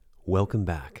Welcome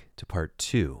back to part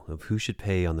 2 of Who Should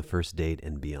Pay on the First Date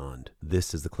and Beyond.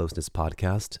 This is the Closeness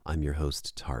Podcast. I'm your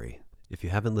host, Tari. If you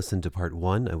haven't listened to part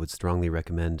 1, I would strongly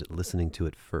recommend listening to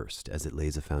it first, as it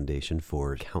lays a foundation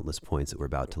for countless points that we're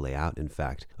about to lay out. In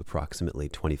fact, approximately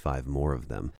 25 more of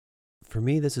them. For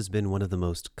me, this has been one of the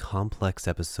most complex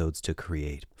episodes to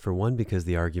create. For one, because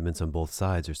the arguments on both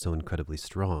sides are so incredibly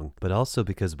strong, but also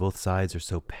because both sides are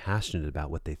so passionate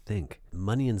about what they think.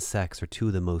 Money and sex are two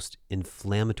of the most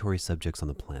inflammatory subjects on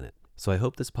the planet. So I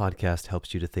hope this podcast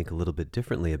helps you to think a little bit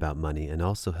differently about money and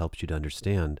also helps you to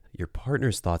understand your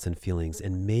partner's thoughts and feelings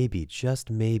and maybe, just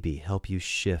maybe, help you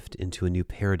shift into a new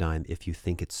paradigm if you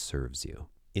think it serves you.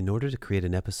 In order to create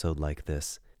an episode like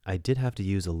this, I did have to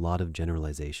use a lot of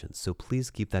generalizations, so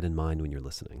please keep that in mind when you're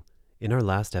listening. In our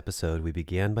last episode, we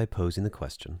began by posing the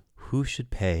question, who should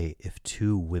pay if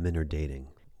two women are dating?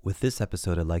 With this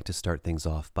episode, I'd like to start things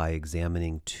off by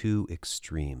examining two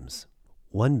extremes.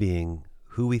 One being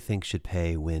who we think should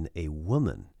pay when a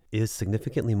woman is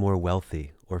significantly more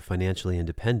wealthy or financially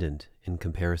independent in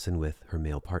comparison with her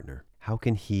male partner. How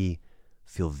can he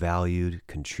feel valued,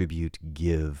 contribute,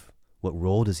 give? What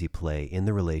role does he play in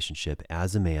the relationship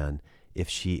as a man if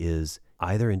she is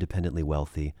either independently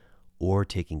wealthy or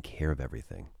taking care of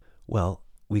everything? Well,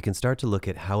 we can start to look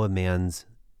at how a man's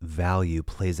value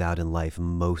plays out in life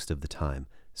most of the time.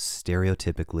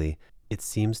 Stereotypically, it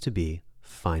seems to be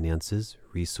finances,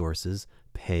 resources,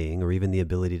 paying, or even the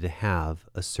ability to have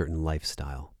a certain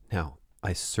lifestyle. Now,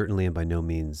 I certainly am by no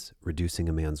means reducing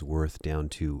a man's worth down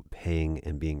to paying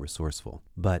and being resourceful.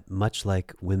 But much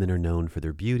like women are known for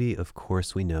their beauty, of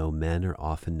course we know men are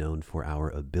often known for our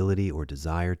ability or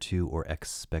desire to or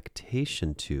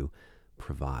expectation to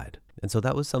provide. And so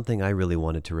that was something I really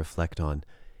wanted to reflect on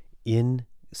in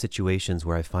situations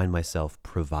where I find myself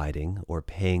providing or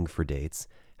paying for dates.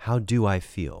 How do I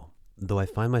feel? Though I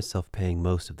find myself paying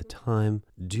most of the time,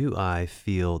 do I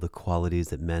feel the qualities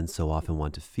that men so often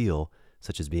want to feel,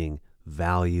 such as being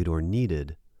valued or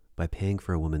needed by paying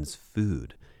for a woman's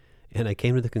food? And I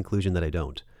came to the conclusion that I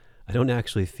don't. I don't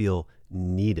actually feel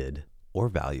needed or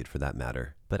valued for that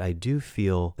matter, but I do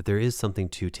feel that there is something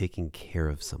to taking care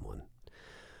of someone.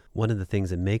 One of the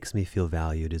things that makes me feel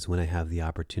valued is when I have the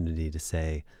opportunity to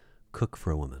say, cook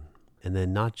for a woman. And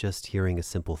then not just hearing a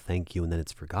simple thank you and then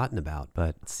it's forgotten about,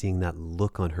 but seeing that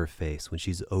look on her face when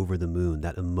she's over the moon,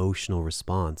 that emotional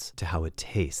response to how it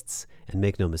tastes. And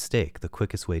make no mistake, the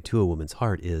quickest way to a woman's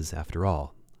heart is, after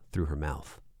all, through her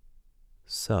mouth.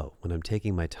 So when I'm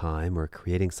taking my time or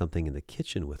creating something in the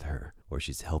kitchen with her, or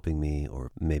she's helping me, or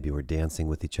maybe we're dancing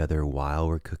with each other while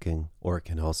we're cooking, or it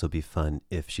can also be fun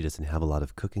if she doesn't have a lot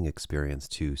of cooking experience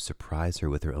to surprise her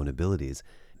with her own abilities.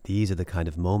 These are the kind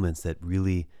of moments that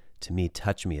really, to me,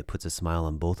 touch me. It puts a smile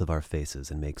on both of our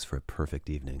faces and makes for a perfect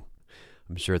evening.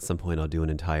 I'm sure at some point I'll do an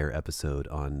entire episode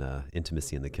on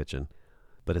intimacy in the kitchen.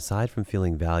 But aside from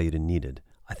feeling valued and needed,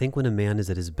 I think when a man is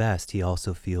at his best, he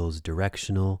also feels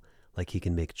directional, like he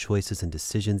can make choices and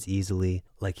decisions easily,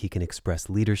 like he can express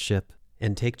leadership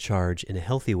and take charge in a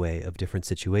healthy way of different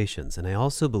situations. And I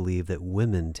also believe that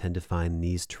women tend to find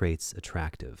these traits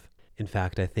attractive. In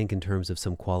fact, I think in terms of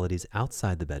some qualities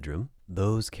outside the bedroom,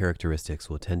 those characteristics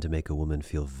will tend to make a woman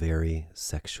feel very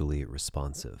sexually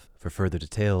responsive. For further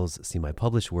details, see my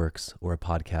published works or a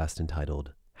podcast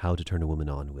entitled How to Turn a Woman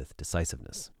On with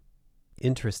Decisiveness.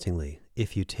 Interestingly,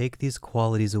 if you take these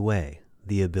qualities away,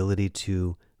 the ability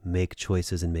to make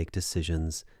choices and make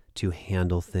decisions, to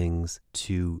handle things,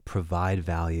 to provide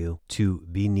value, to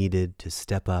be needed, to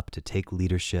step up, to take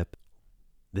leadership,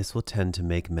 this will tend to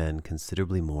make men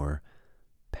considerably more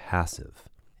passive.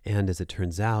 And as it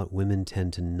turns out, women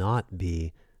tend to not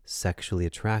be sexually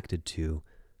attracted to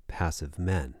passive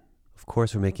men. Of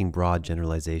course, we're making broad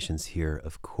generalizations here.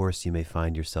 Of course, you may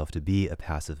find yourself to be a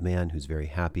passive man who's very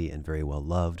happy and very well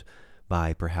loved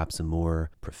by perhaps a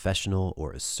more professional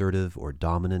or assertive or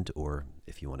dominant, or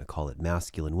if you want to call it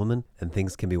masculine woman, and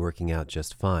things can be working out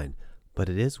just fine. But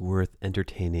it is worth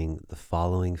entertaining the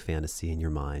following fantasy in your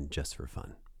mind just for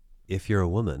fun. If you're a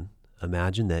woman,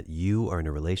 imagine that you are in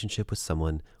a relationship with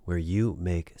someone where you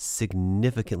make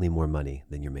significantly more money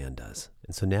than your man does.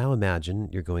 And so now imagine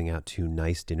you're going out to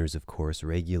nice dinners, of course,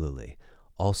 regularly,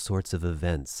 all sorts of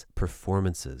events,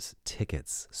 performances,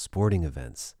 tickets, sporting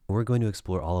events. We're going to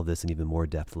explore all of this in even more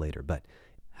depth later, but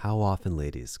how often,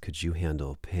 ladies, could you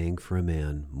handle paying for a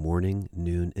man morning,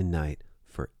 noon, and night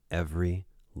for every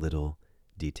little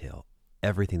detail,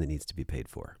 everything that needs to be paid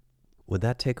for? Would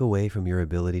that take away from your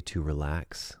ability to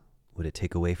relax? Would it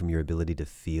take away from your ability to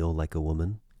feel like a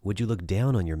woman? Would you look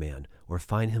down on your man or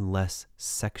find him less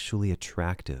sexually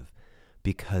attractive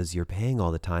because you're paying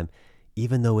all the time,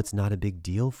 even though it's not a big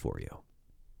deal for you?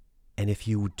 And if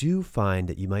you do find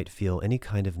that you might feel any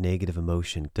kind of negative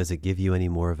emotion, does it give you any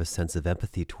more of a sense of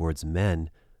empathy towards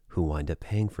men who wind up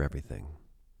paying for everything?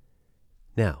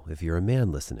 Now, if you're a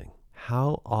man listening,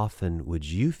 how often would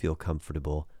you feel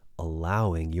comfortable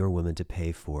allowing your woman to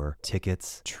pay for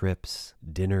tickets, trips,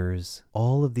 dinners,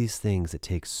 all of these things that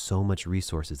take so much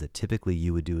resources that typically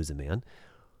you would do as a man?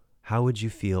 How would you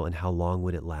feel and how long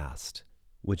would it last?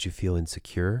 Would you feel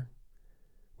insecure?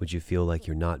 Would you feel like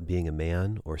you're not being a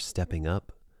man or stepping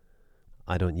up?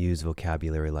 I don't use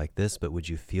vocabulary like this, but would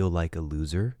you feel like a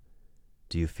loser?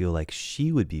 Do you feel like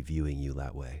she would be viewing you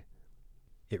that way?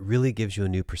 It really gives you a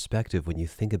new perspective when you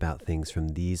think about things from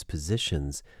these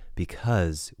positions,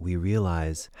 because we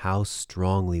realize how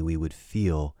strongly we would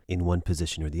feel in one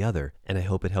position or the other. And I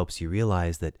hope it helps you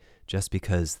realize that just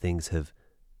because things have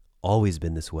always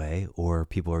been this way, or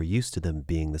people are used to them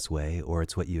being this way, or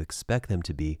it's what you expect them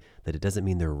to be, that it doesn't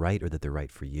mean they're right or that they're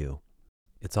right for you.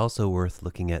 It's also worth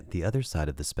looking at the other side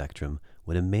of the spectrum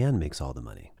when a man makes all the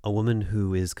money. A woman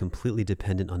who is completely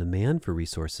dependent on a man for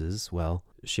resources, well,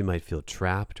 she might feel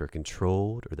trapped or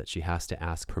controlled, or that she has to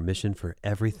ask permission for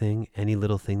everything, any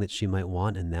little thing that she might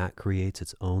want, and that creates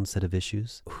its own set of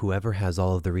issues. Whoever has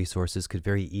all of the resources could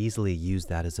very easily use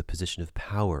that as a position of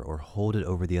power, or hold it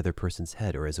over the other person's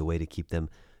head, or as a way to keep them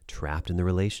trapped in the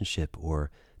relationship, or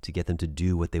to get them to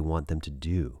do what they want them to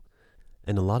do.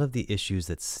 And a lot of the issues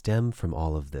that stem from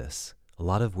all of this, a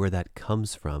lot of where that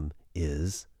comes from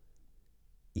is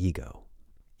ego.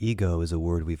 Ego is a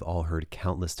word we've all heard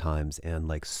countless times, and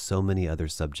like so many other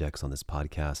subjects on this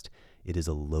podcast, it is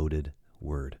a loaded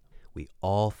word. We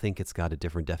all think it's got a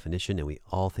different definition, and we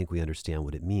all think we understand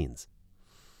what it means.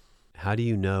 How do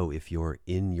you know if you're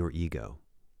in your ego?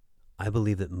 I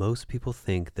believe that most people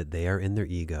think that they are in their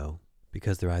ego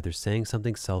because they're either saying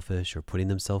something selfish or putting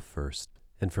themselves first.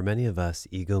 And for many of us,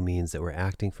 ego means that we're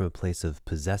acting from a place of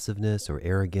possessiveness or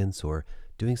arrogance, or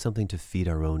doing something to feed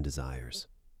our own desires.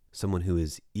 Someone who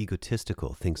is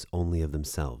egotistical thinks only of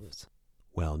themselves.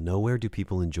 Well, nowhere do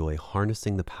people enjoy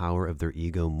harnessing the power of their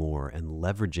ego more and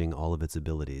leveraging all of its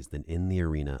abilities than in the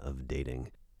arena of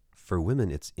dating. For women,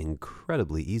 it's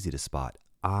incredibly easy to spot.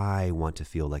 I want to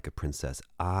feel like a princess.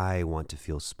 I want to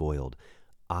feel spoiled.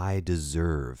 I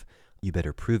deserve. You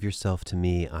better prove yourself to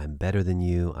me. I'm better than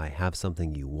you. I have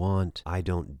something you want. I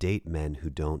don't date men who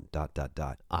don't ...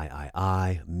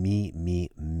 I,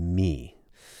 me.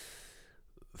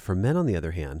 For men, on the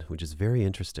other hand, which is very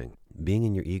interesting, being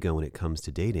in your ego when it comes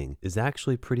to dating is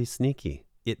actually pretty sneaky.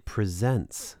 It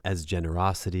presents as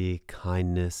generosity,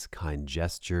 kindness, kind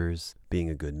gestures, being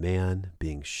a good man,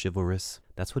 being chivalrous.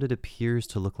 That's what it appears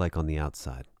to look like on the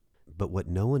outside. But what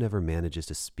no one ever manages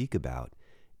to speak about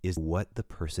is what the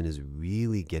person is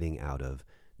really getting out of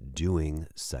doing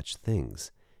such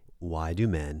things. Why do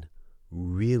men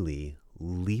really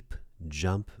leap,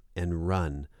 jump, and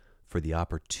run for the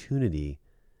opportunity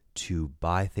to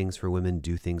buy things for women,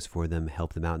 do things for them,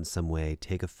 help them out in some way,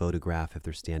 take a photograph if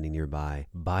they're standing nearby,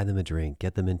 buy them a drink,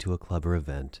 get them into a club or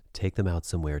event, take them out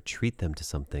somewhere, treat them to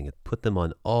something, put them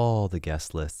on all the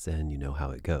guest lists, and you know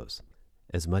how it goes.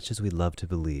 As much as we love to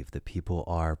believe that people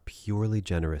are purely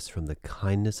generous from the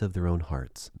kindness of their own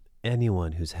hearts,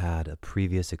 anyone who's had a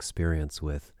previous experience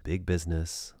with big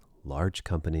business, large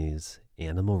companies,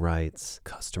 animal rights,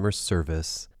 customer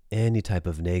service, any type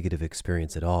of negative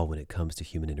experience at all when it comes to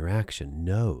human interaction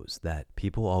knows that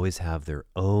people always have their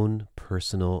own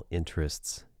personal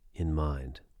interests in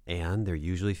mind. And they're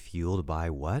usually fueled by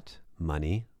what?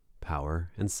 Money,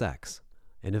 power, and sex.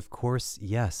 And of course,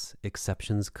 yes,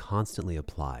 exceptions constantly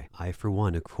apply. I, for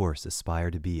one, of course, aspire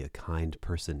to be a kind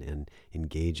person and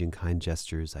engage in kind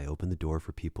gestures. I open the door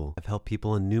for people. I've helped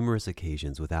people on numerous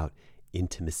occasions without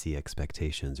intimacy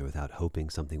expectations or without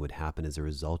hoping something would happen as a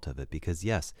result of it, because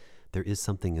yes, there is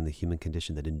something in the human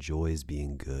condition that enjoys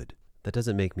being good. That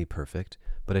doesn't make me perfect,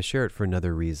 but I share it for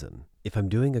another reason. If I'm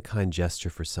doing a kind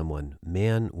gesture for someone,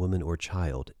 man, woman, or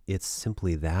child, it's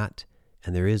simply that,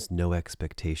 and there is no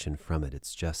expectation from it.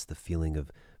 It's just the feeling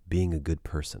of being a good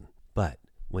person. But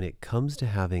when it comes to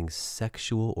having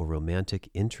sexual or romantic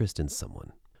interest in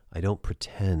someone, I don't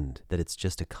pretend that it's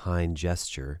just a kind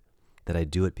gesture, that I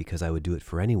do it because I would do it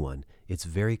for anyone. It's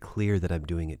very clear that I'm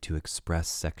doing it to express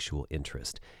sexual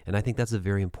interest. And I think that's a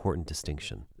very important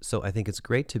distinction. So I think it's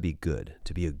great to be good,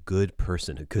 to be a good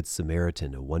person, a good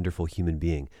Samaritan, a wonderful human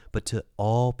being, but to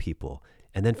all people.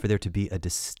 And then for there to be a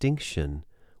distinction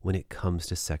when it comes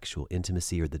to sexual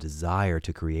intimacy or the desire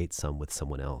to create some with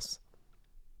someone else.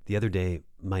 The other day,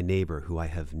 my neighbor, who I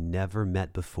have never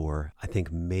met before, I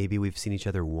think maybe we've seen each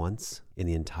other once in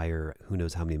the entire, who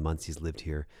knows how many months he's lived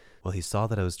here. Well, he saw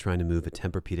that I was trying to move a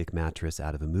Tempur-Pedic mattress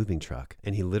out of a moving truck,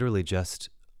 and he literally just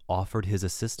offered his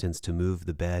assistance to move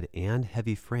the bed and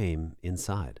heavy frame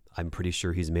inside. I'm pretty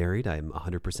sure he's married. I'm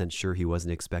 100% sure he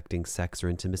wasn't expecting sex or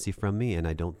intimacy from me, and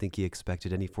I don't think he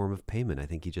expected any form of payment. I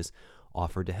think he just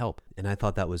offered to help. And I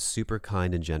thought that was super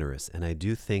kind and generous. And I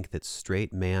do think that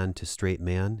straight man to straight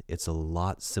man, it's a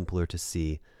lot simpler to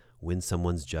see when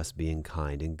someone's just being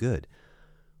kind and good.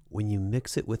 When you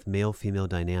mix it with male-female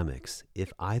dynamics,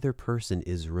 if either person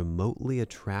is remotely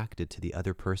attracted to the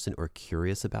other person or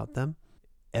curious about them,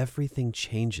 everything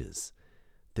changes.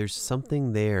 There's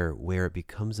something there where it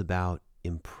becomes about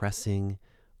impressing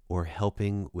or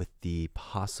helping with the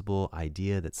possible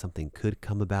idea that something could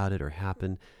come about it or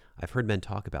happen. I've heard men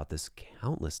talk about this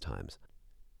countless times.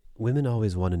 Women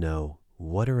always want to know,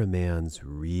 what are a man's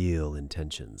real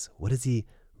intentions? What does he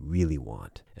really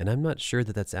want? And I'm not sure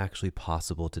that that's actually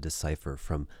possible to decipher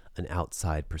from an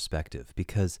outside perspective,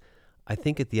 because I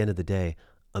think at the end of the day,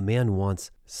 a man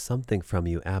wants something from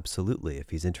you, absolutely, if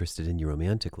he's interested in you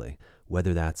romantically,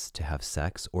 whether that's to have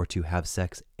sex or to have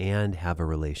sex and have a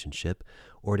relationship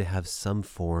or to have some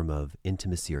form of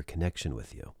intimacy or connection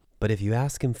with you. But if you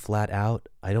ask him flat out,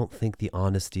 I don't think the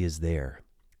honesty is there.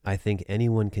 I think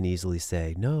anyone can easily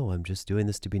say, no, I'm just doing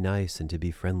this to be nice and to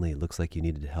be friendly. It looks like you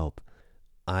needed help.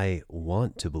 I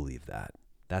want to believe that.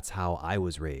 That's how I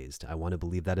was raised. I want to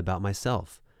believe that about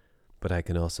myself. But I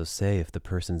can also say if the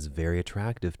person's very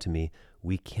attractive to me,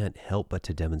 we can't help but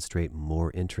to demonstrate more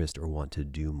interest or want to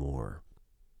do more.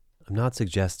 I'm not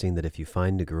suggesting that if you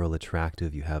find a girl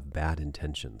attractive, you have bad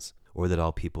intentions, or that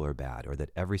all people are bad, or that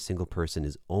every single person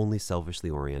is only selfishly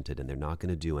oriented and they're not going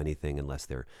to do anything unless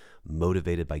they're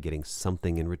motivated by getting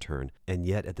something in return. And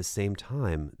yet at the same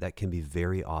time, that can be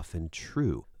very often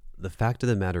true. The fact of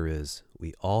the matter is,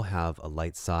 we all have a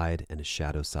light side and a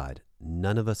shadow side.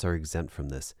 None of us are exempt from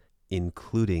this,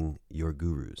 including your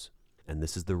gurus. And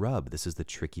this is the rub. This is the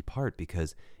tricky part,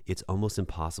 because it's almost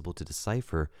impossible to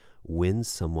decipher when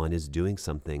someone is doing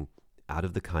something out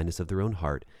of the kindness of their own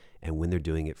heart and when they're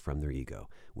doing it from their ego,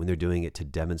 when they're doing it to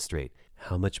demonstrate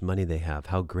how much money they have,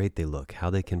 how great they look, how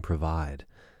they can provide,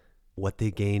 what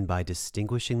they gain by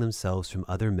distinguishing themselves from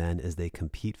other men as they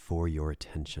compete for your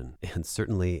attention. And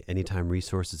certainly, anytime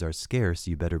resources are scarce,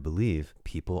 you better believe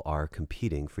people are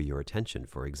competing for your attention.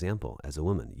 For example, as a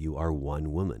woman, you are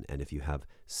one woman, and if you have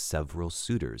several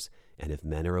suitors, and if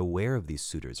men are aware of these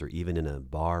suitors, or even in a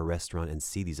bar, restaurant, and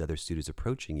see these other suitors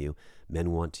approaching you,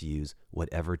 men want to use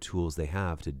whatever tools they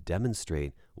have to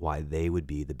demonstrate why they would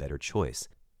be the better choice.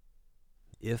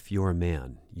 If you're a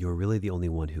man, you're really the only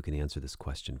one who can answer this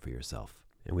question for yourself.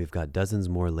 And we've got dozens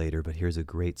more later, but here's a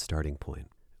great starting point.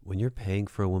 When you're paying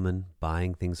for a woman,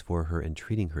 buying things for her, and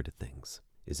treating her to things,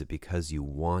 is it because you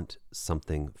want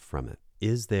something from it?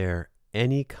 Is there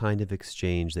any kind of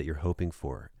exchange that you're hoping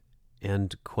for?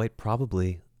 And quite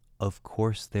probably, of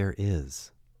course there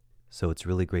is. So it's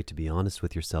really great to be honest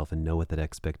with yourself and know what that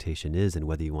expectation is and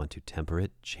whether you want to temper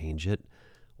it, change it,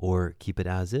 or keep it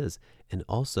as is. And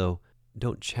also,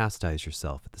 don't chastise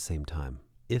yourself at the same time.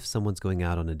 If someone's going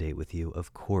out on a date with you,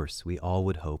 of course, we all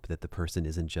would hope that the person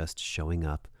isn't just showing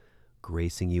up,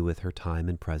 gracing you with her time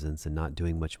and presence and not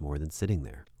doing much more than sitting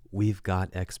there. We've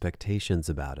got expectations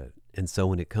about it. And so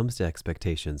when it comes to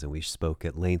expectations, and we spoke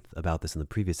at length about this in the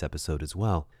previous episode as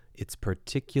well, it's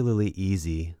particularly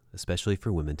easy, especially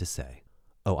for women, to say,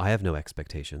 oh, I have no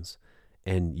expectations,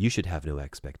 and you should have no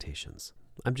expectations.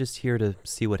 I'm just here to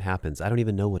see what happens. I don't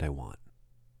even know what I want.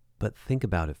 But think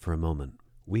about it for a moment.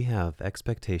 We have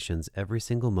expectations every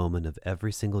single moment of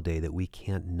every single day that we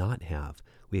can't not have.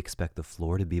 We expect the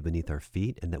floor to be beneath our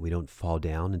feet and that we don't fall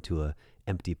down into an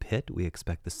empty pit. We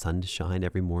expect the sun to shine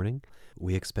every morning.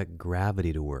 We expect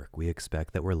gravity to work. We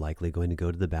expect that we're likely going to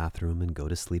go to the bathroom and go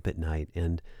to sleep at night.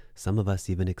 And some of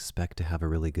us even expect to have a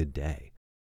really good day.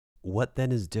 What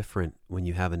then is different when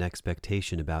you have an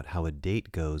expectation about how a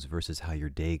date goes versus how your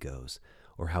day goes,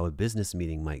 or how a business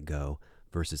meeting might go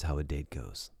versus how a date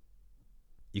goes?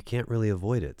 You can't really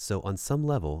avoid it. So on some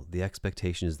level, the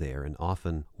expectation is there. And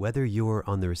often, whether you're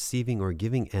on the receiving or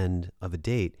giving end of a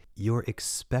date, you're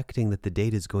expecting that the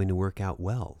date is going to work out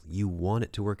well. You want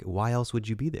it to work. Why else would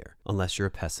you be there? Unless you're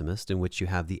a pessimist in which you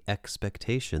have the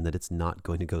expectation that it's not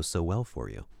going to go so well for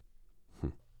you.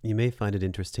 You may find it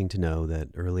interesting to know that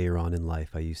earlier on in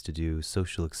life, I used to do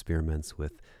social experiments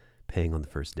with paying on the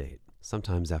first date.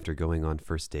 Sometimes after going on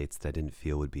first dates that I didn't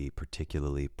feel would be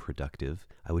particularly productive,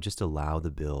 I would just allow the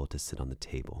bill to sit on the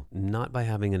table. Not by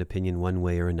having an opinion one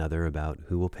way or another about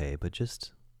who will pay, but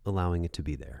just allowing it to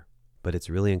be there. But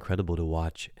it's really incredible to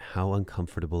watch how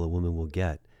uncomfortable a woman will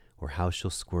get, or how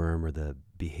she'll squirm, or the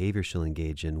behavior she'll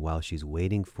engage in while she's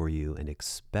waiting for you and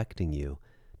expecting you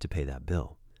to pay that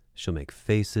bill. She'll make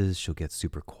faces, she'll get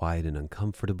super quiet and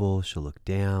uncomfortable, she'll look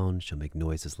down, she'll make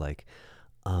noises like,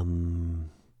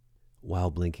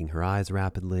 while blinking her eyes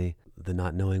rapidly, the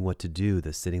not knowing what to do,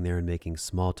 the sitting there and making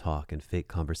small talk and fake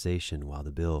conversation while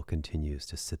the bill continues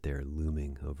to sit there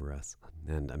looming over us.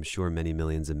 And I'm sure many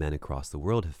millions of men across the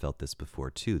world have felt this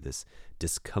before too, this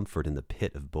discomfort in the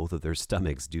pit of both of their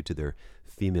stomachs due to their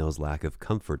female's lack of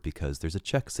comfort because there's a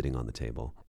check sitting on the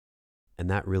table.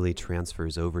 And that really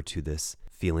transfers over to this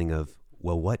feeling of,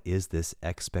 well, what is this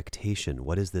expectation?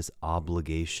 What is this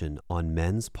obligation on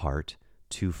men's part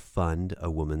to fund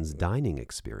a woman's dining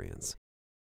experience?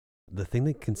 The thing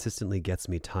that consistently gets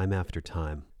me time after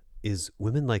time is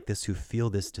women like this who feel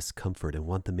this discomfort and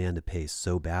want the man to pay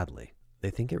so badly. They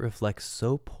think it reflects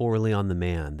so poorly on the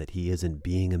man that he isn't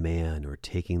being a man or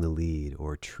taking the lead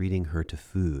or treating her to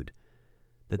food,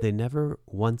 that they never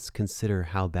once consider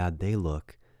how bad they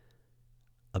look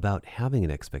about having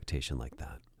an expectation like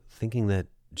that, thinking that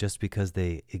just because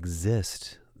they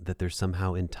exist, that they're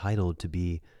somehow entitled to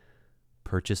be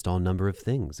purchased all number of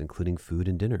things, including food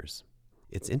and dinners.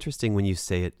 It's interesting when you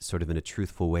say it sort of in a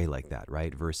truthful way like that,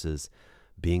 right? Versus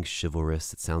being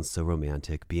chivalrous, it sounds so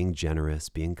romantic, being generous,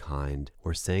 being kind,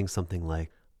 or saying something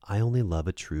like, I only love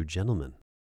a true gentleman.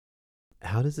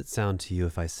 How does it sound to you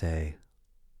if I say,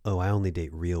 oh, I only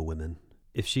date real women?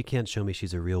 If she can't show me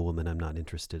she's a real woman, I'm not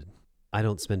interested. I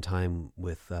don't spend time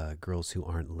with girls who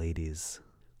aren't ladies.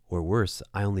 Or worse,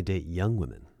 I only date young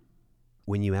women.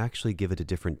 When you actually give it a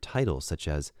different title, such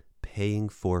as paying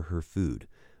for her food,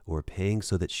 or paying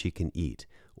so that she can eat,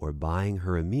 or buying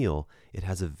her a meal, it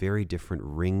has a very different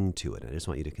ring to it. I just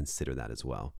want you to consider that as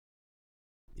well.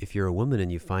 If you're a woman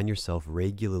and you find yourself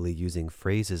regularly using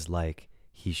phrases like,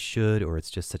 he should, or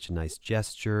it's just such a nice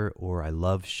gesture, or I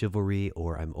love chivalry,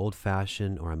 or I'm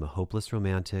old-fashioned, or I'm a hopeless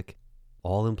romantic,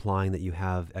 all implying that you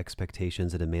have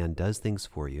expectations that a man does things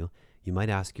for you, you might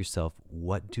ask yourself,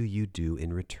 what do you do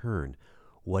in return?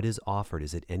 What is offered?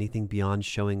 Is it anything beyond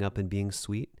showing up and being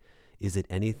sweet? Is it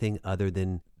anything other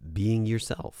than being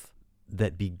yourself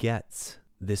that begets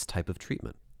this type of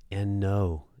treatment? And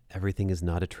no, everything is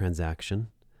not a transaction.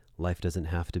 Life doesn't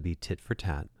have to be tit for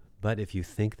tat. But if you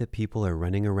think that people are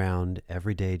running around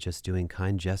every day just doing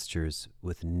kind gestures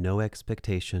with no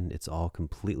expectation, it's all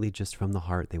completely just from the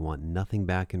heart, they want nothing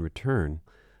back in return,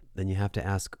 then you have to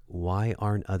ask, why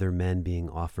aren't other men being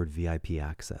offered VIP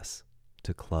access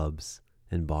to clubs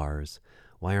and bars?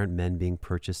 Why aren't men being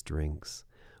purchased drinks?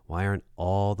 Why aren't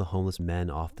all the homeless men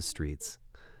off the streets?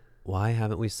 Why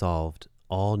haven't we solved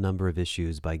all number of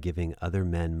issues by giving other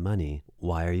men money?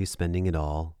 Why are you spending it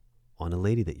all on a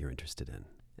lady that you're interested in?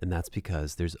 And that's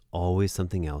because there's always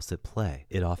something else at play.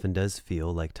 It often does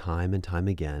feel like time and time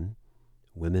again,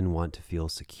 women want to feel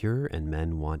secure and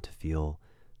men want to feel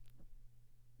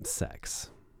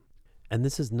sex. And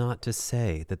this is not to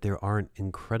say that there aren't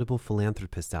incredible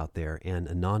philanthropists out there and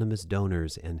anonymous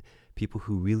donors and people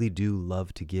who really do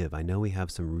love to give. I know we have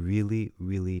some really,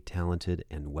 really talented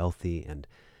and wealthy and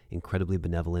incredibly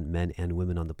benevolent men and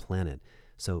women on the planet.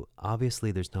 So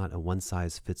obviously there's not a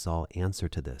one-size-fits-all answer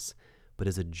to this. But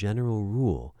as a general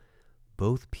rule,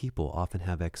 both people often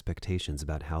have expectations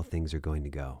about how things are going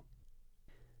to go.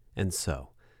 And so,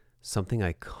 something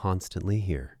I constantly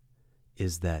hear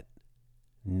is that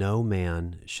no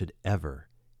man should ever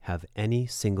have any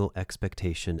single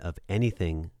expectation of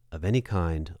anything of any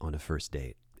kind on a first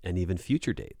date, and even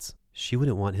future dates. She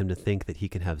wouldn't want him to think that he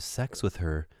can have sex with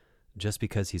her just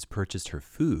because he's purchased her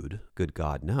food. Good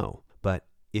God, no. But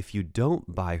if you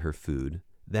don't buy her food,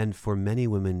 then for many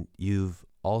women, you've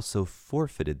also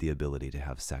forfeited the ability to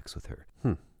have sex with her.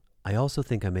 I also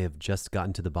think I may have just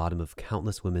gotten to the bottom of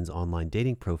countless women's online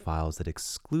dating profiles that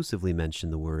exclusively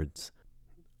mention the words,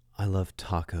 I love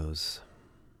tacos.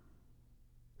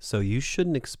 So you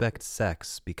shouldn't expect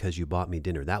sex because you bought me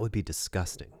dinner. That would be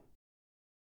disgusting.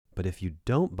 But if you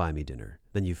don't buy me dinner,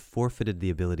 then you've forfeited the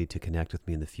ability to connect with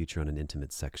me in the future on an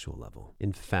intimate sexual level.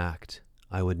 In fact,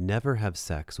 I would never have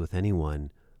sex with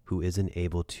anyone who isn't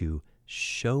able to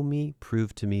show me,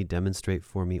 prove to me, demonstrate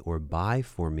for me, or buy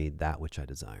for me that which I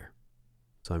desire.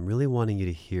 So I'm really wanting you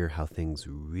to hear how things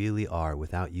really are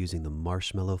without using the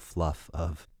marshmallow fluff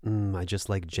of, I just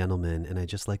like gentlemen, and I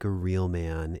just like a real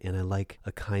man, and I like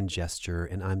a kind gesture,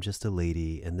 and I'm just a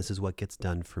lady, and this is what gets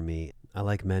done for me. I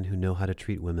like men who know how to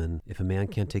treat women. If a man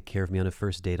can't take care of me on a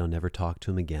first date, I'll never talk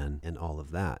to him again, and all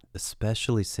of that.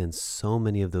 Especially since so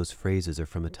many of those phrases are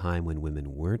from a time when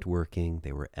women weren't working,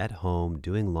 they were at home,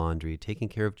 doing laundry, taking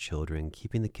care of children,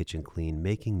 keeping the kitchen clean,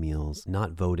 making meals,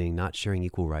 not voting, not sharing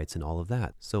equal rights, and all of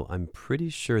that. So I'm pretty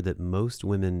sure that most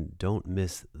women don't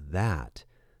miss that.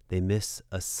 They miss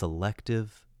a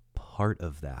selective part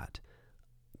of that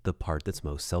the part that's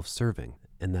most self-serving,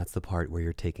 and that's the part where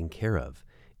you're taken care of.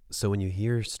 So when you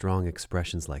hear strong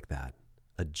expressions like that,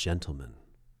 a gentleman,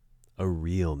 a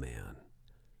real man,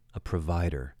 a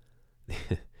provider,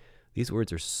 these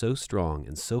words are so strong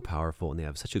and so powerful, and they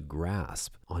have such a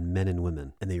grasp on men and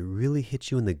women, and they really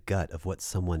hit you in the gut of what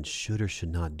someone should or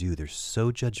should not do. They're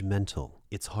so judgmental.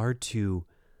 It's hard to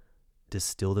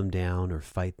distill them down or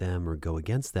fight them or go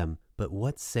against them, but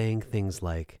what's saying things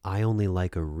like, I only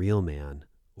like a real man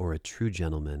or a true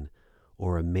gentleman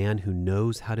or a man who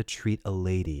knows how to treat a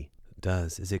lady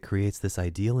does is it creates this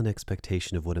ideal and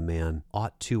expectation of what a man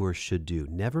ought to or should do.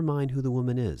 Never mind who the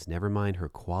woman is, never mind her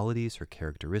qualities, her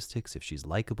characteristics, if she's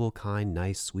likable, kind,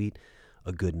 nice, sweet,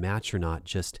 a good match or not.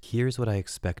 Just here's what I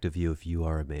expect of you if you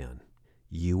are a man.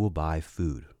 You will buy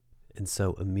food. And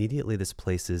so immediately this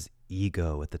places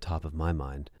ego at the top of my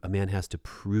mind. A man has to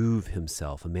prove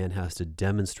himself. A man has to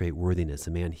demonstrate worthiness.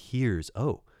 A man hears,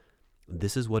 oh,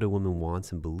 this is what a woman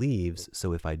wants and believes.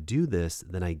 So if I do this,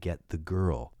 then I get the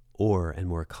girl. Or, and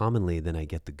more commonly, then I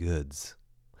get the goods.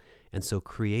 And so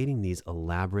creating these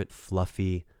elaborate,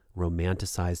 fluffy,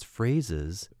 romanticized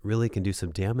phrases really can do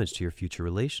some damage to your future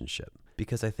relationship.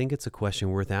 Because I think it's a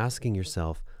question worth asking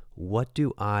yourself, what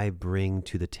do I bring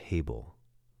to the table?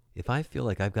 If I feel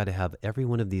like I've got to have every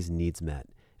one of these needs met,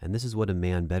 and this is what a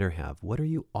man better have, what are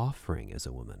you offering as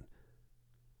a woman?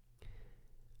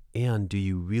 And do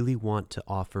you really want to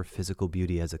offer physical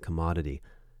beauty as a commodity?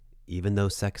 Even though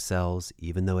sex sells,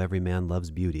 even though every man loves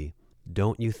beauty,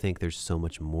 don't you think there's so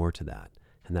much more to that?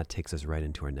 And that takes us right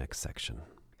into our next section.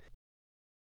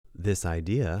 This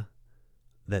idea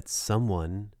that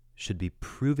someone should be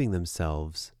proving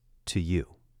themselves to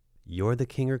you. You're the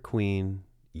king or queen.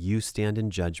 You stand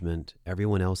in judgment,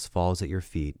 everyone else falls at your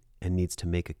feet and needs to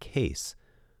make a case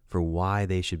for why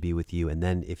they should be with you. And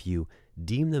then if you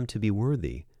deem them to be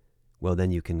worthy, well,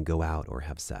 then you can go out or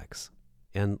have sex.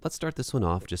 And let's start this one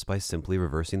off just by simply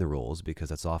reversing the roles, because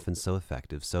that's often so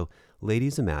effective. So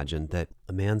ladies, imagine that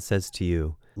a man says to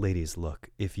you, ladies, look,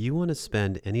 if you want to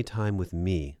spend any time with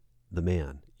me, the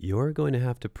man, you're going to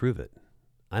have to prove it.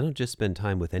 I don't just spend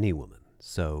time with any woman.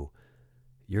 So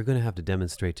you're going to have to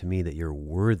demonstrate to me that you're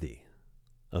worthy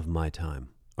of my time.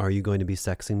 Are you going to be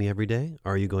sexing me every day?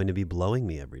 Are you going to be blowing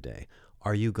me every day?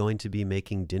 Are you going to be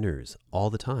making dinners all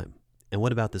the time? And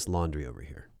what about this laundry over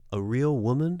here? A real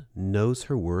woman knows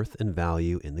her worth and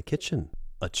value in the kitchen.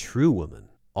 A true woman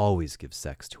always gives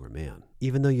sex to her man.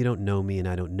 Even though you don't know me and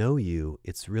I don't know you,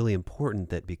 it's really important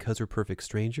that because we're perfect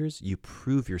strangers, you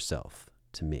prove yourself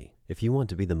to me. If you want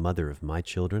to be the mother of my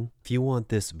children, if you want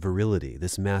this virility,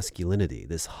 this masculinity,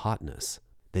 this hotness,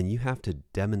 then you have to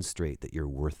demonstrate that you're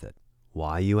worth it.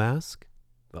 Why, you ask?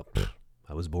 Well,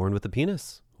 I was born with a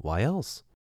penis. Why else?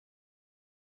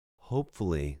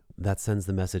 Hopefully, that sends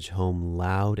the message home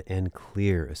loud and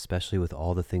clear, especially with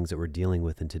all the things that we're dealing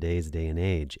with in today's day and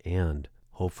age. And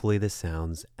hopefully this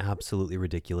sounds absolutely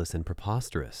ridiculous and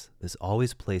preposterous. This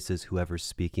always places whoever's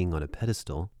speaking on a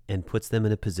pedestal and puts them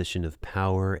in a position of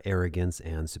power, arrogance,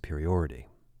 and superiority.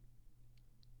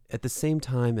 At the same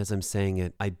time as I'm saying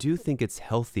it, I do think it's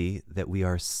healthy that we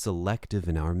are selective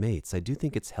in our mates. I do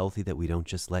think it's healthy that we don't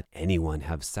just let anyone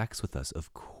have sex with us.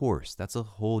 Of course, that's a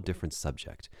whole different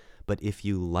subject. But if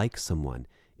you like someone,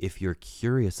 if you're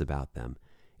curious about them,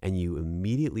 and you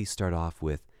immediately start off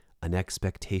with an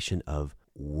expectation of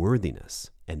worthiness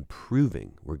and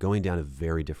proving, we're going down a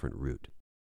very different route.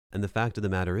 And the fact of the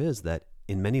matter is that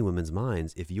in many women's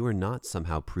minds, if you are not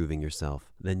somehow proving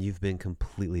yourself, then you've been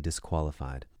completely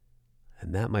disqualified.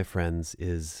 And that, my friends,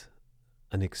 is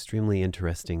an extremely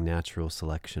interesting natural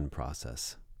selection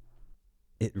process.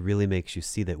 It really makes you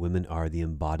see that women are the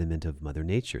embodiment of Mother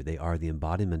Nature. They are the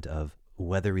embodiment of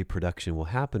whether reproduction will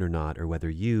happen or not, or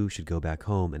whether you should go back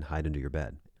home and hide under your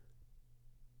bed.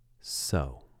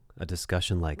 So, a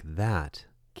discussion like that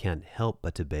can't help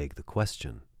but to beg the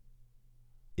question.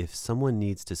 If someone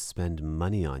needs to spend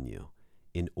money on you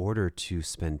in order to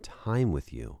spend time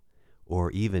with you, or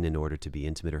even in order to be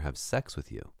intimate or have sex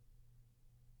with you,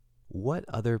 what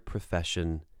other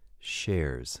profession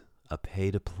shares a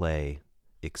pay-to-play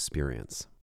experience?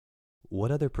 What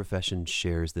other profession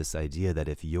shares this idea that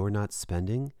if you're not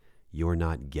spending, you're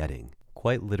not getting?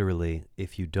 Quite literally,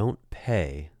 if you don't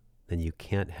pay, then you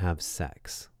can't have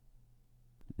sex.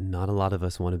 Not a lot of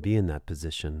us want to be in that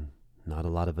position. Not a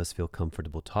lot of us feel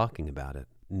comfortable talking about it.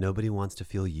 Nobody wants to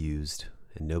feel used,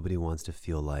 and nobody wants to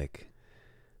feel like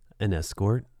an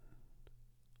escort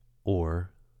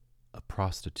or a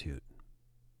prostitute.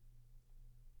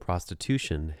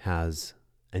 Prostitution has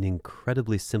an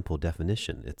incredibly simple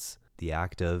definition. It's the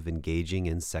act of engaging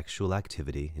in sexual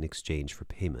activity in exchange for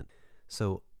payment.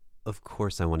 So Of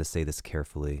course, I want to say this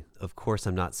carefully. Of course,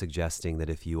 I'm not suggesting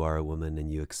that if you are a woman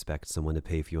and you expect someone to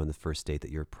pay for you on the first date that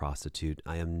you're a prostitute.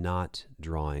 I am not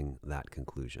drawing that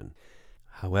conclusion.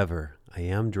 However, I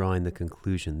am drawing the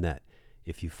conclusion that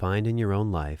if you find in your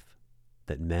own life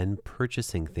that men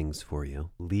purchasing things for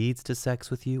you leads to sex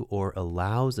with you or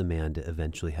allows a man to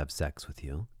eventually have sex with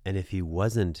you, and if he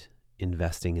wasn't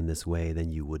investing in this way, then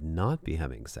you would not be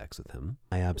having sex with him.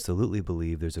 I absolutely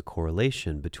believe there's a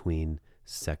correlation between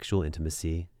sexual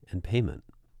intimacy and payment.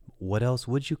 What else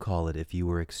would you call it if you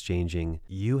were exchanging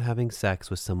you having sex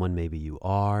with someone maybe you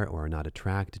are or are not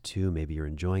attracted to, maybe you're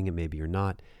enjoying it, maybe you're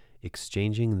not,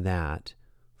 exchanging that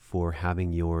for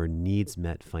having your needs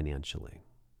met financially?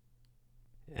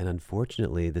 And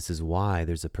unfortunately, this is why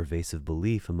there's a pervasive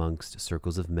belief amongst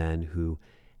circles of men who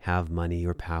have money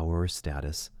or power or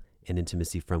status and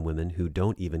intimacy from women who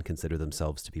don't even consider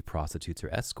themselves to be prostitutes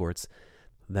or escorts,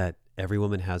 that every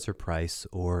woman has her price,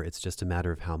 or it's just a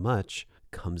matter of how much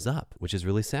comes up, which is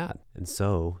really sad. And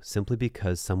so simply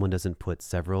because someone doesn't put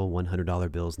several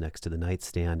 $100 bills next to the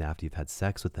nightstand after you've had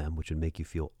sex with them, which would make you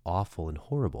feel awful and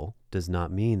horrible, does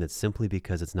not mean that simply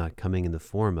because it's not coming in the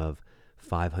form of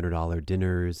 $500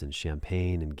 dinners and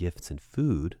champagne and gifts and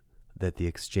food, that the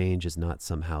exchange is not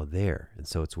somehow there. And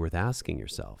so it's worth asking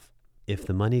yourself, if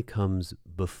the money comes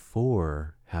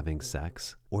before having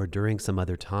sex or during some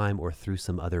other time or through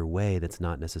some other way that's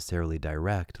not necessarily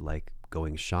direct, like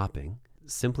going shopping,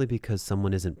 simply because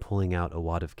someone isn't pulling out a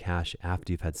wad of cash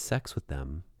after you've had sex with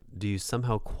them, do you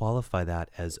somehow qualify that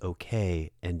as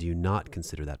okay, and do you not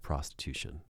consider that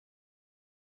prostitution?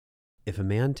 If a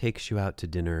man takes you out to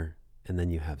dinner and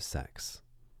then you have sex,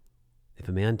 if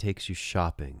a man takes you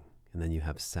shopping and then you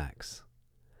have sex,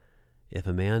 if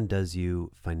a man does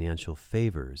you financial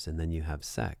favors and then you have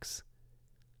sex,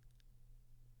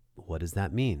 what does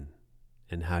that mean?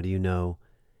 And how do you know,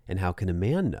 and how can a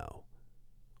man know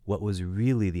what was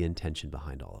really the intention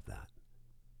behind all of that?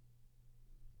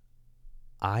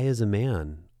 I, as a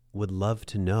man, would love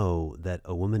to know that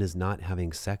a woman is not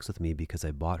having sex with me because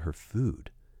I bought her food.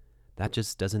 That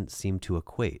just doesn't seem to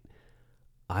equate.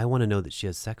 I want to know that she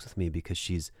has sex with me because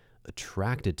she's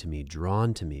attracted to me,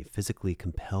 drawn to me, physically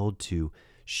compelled to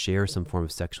share some form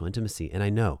of sexual intimacy. And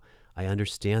I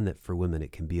understand that for women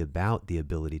it can be about the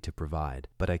ability to provide,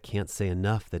 but I can't say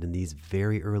enough that in these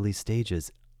very early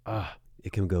stages,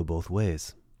 it can go both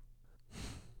ways.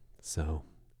 So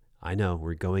I know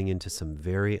we're going into some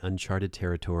very uncharted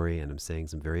territory, and I'm saying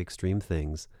some very extreme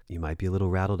things. You might be a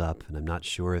little rattled up, and I'm not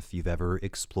sure if you've ever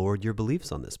explored your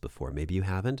beliefs on this before. Maybe you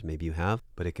haven't, maybe you have,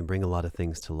 but it can bring a lot of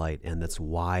things to light, and that's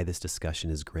why this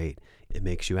discussion is great. It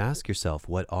makes you ask yourself,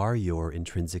 what are your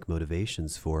intrinsic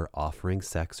motivations for offering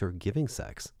sex or giving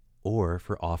sex, or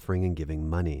for offering and giving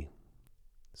money?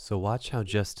 So watch how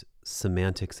just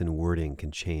semantics and wording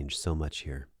can change so much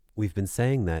here. We've been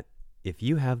saying that if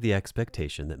you have the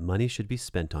expectation that money should be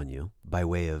spent on you by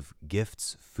way of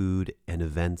gifts, food, and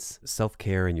events,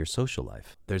 self-care, and your social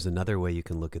life, there's another way you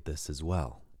can look at this as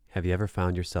well. Have you ever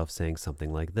found yourself saying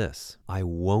something like this? I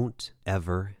won't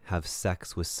ever have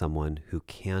sex with someone who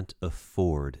can't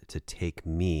afford to take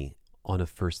me on a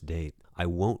first date. I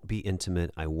won't be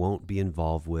intimate. I won't be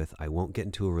involved with, I won't get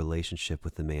into a relationship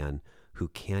with a man who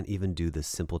can't even do the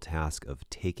simple task of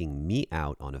taking me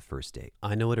out on a first date.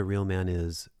 I know what a real man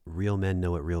is. Real men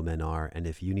know what real men are. And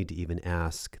if you need to even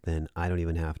ask, then I don't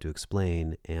even have to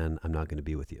explain, and I'm not going to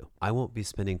be with you. I won't be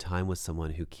spending time with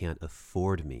someone who can't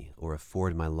afford me or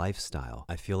afford my lifestyle.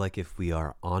 I feel like if we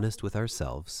are honest with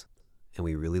ourselves and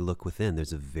we really look within,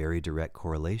 there's a very direct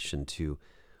correlation to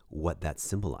what that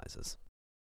symbolizes.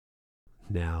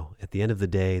 Now, at the end of the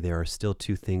day, there are still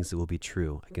two things that will be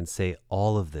true. I can say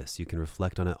all of this. You can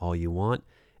reflect on it all you want,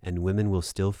 and women will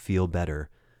still feel better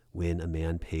when a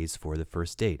man pays for the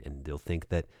first date. And they'll think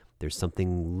that there's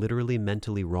something literally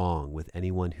mentally wrong with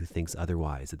anyone who thinks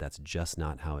otherwise, that that's just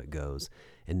not how it goes.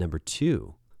 And number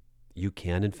two, you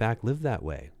can in fact live that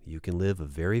way. You can live a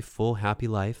very full, happy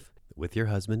life with your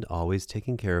husband, always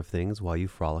taking care of things while you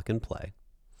frolic and play.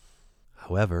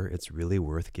 However, it's really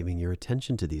worth giving your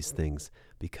attention to these things,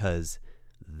 because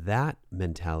that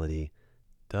mentality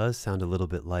does sound a little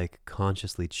bit like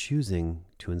consciously choosing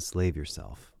to enslave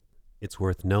yourself. It's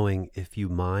worth knowing if you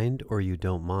mind or you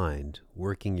don't mind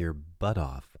working your butt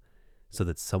off so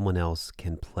that someone else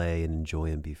can play and enjoy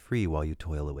and be free while you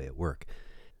toil away at work.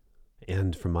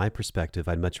 And from my perspective,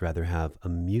 I'd much rather have a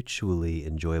mutually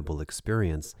enjoyable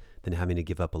experience than having to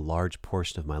give up a large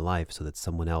portion of my life so that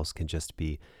someone else can just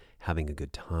be having a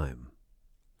good time.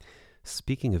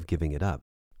 Speaking of giving it up,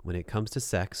 When it comes to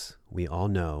sex, we all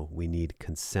know we need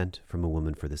consent from a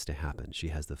woman for this to happen. She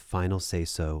has the final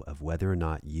say-so of whether or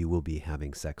not you will be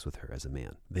having sex with her as a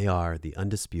man. They are the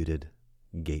undisputed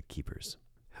gatekeepers.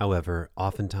 However,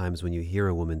 oftentimes when you hear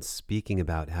a woman speaking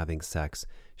about having sex,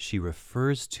 she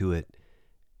refers to it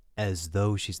as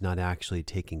though she's not actually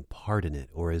taking part in it,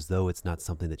 or as though it's not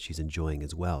something that she's enjoying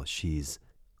as well. She's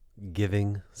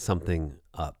giving something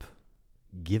up.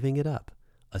 Giving it up.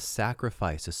 A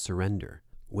sacrifice, a surrender.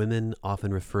 Women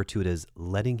often refer to it as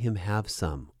letting him have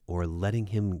some or letting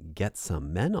him get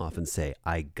some. Men often say,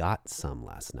 I got some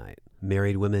last night.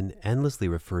 Married women endlessly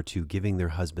refer to giving their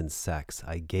husband sex.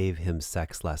 I gave him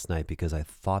sex last night because I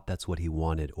thought that's what he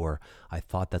wanted, or I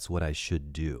thought that's what I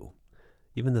should do.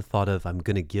 Even the thought of, I'm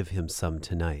going to give him some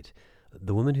tonight.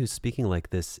 The woman who's speaking like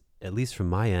this, at least from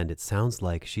my end, it sounds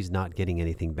like she's not getting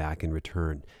anything back in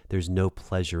return. There's no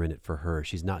pleasure in it for her.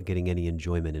 She's not getting any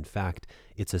enjoyment. In fact,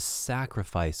 it's a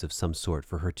sacrifice of some sort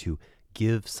for her to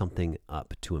give something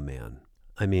up to a man.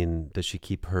 I mean, does she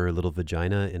keep her little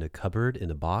vagina in a cupboard, in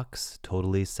a box,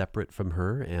 totally separate from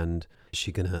her? And is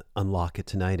she going to unlock it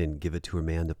tonight and give it to her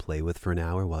man to play with for an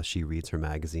hour while she reads her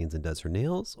magazines and does her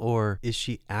nails? Or is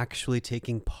she actually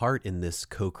taking part in this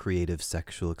co-creative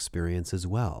sexual experience as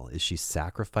well? Is she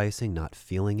sacrificing, not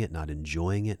feeling it, not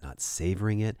enjoying it, not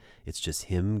savoring it? It's just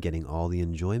him getting all the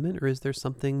enjoyment? Or is there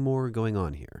something more going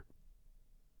on here?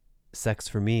 Sex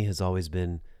for me has always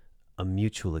been a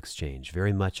mutual exchange,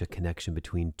 very much a connection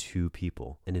between two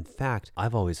people. And in fact,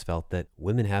 I've always felt that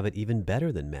women have it even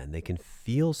better than men. They can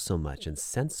feel so much and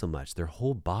sense so much. Their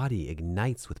whole body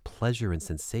ignites with pleasure and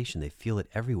sensation. They feel it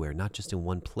everywhere, not just in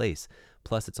one place.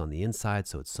 Plus, it's on the inside,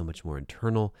 so it's so much more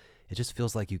internal. It just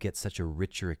feels like you get such a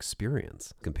richer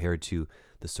experience compared to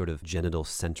the sort of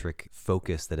genital-centric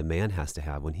focus that a man has to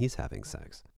have when he's having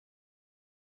sex.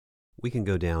 We can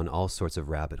go down all sorts of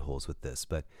rabbit holes with this,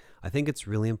 but I think it's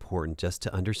really important just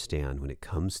to understand when it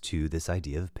comes to this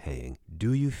idea of paying,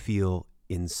 do you feel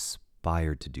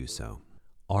inspired to do so?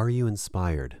 Are you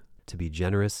inspired to be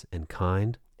generous and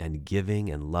kind and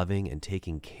giving and loving and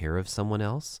taking care of someone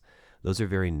else? Those are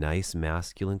very nice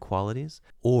masculine qualities.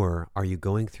 Or are you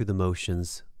going through the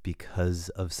motions because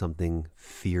of something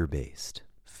fear-based?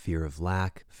 Fear of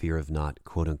lack, fear of not,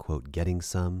 quote unquote, getting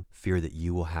some, fear that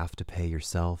you will have to pay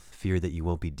yourself, fear that you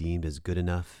won't be deemed as good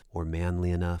enough or manly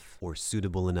enough or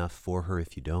suitable enough for her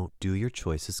if you don't. Do your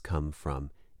choices come from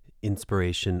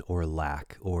inspiration or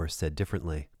lack, or said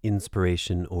differently,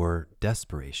 inspiration or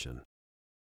desperation?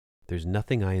 There's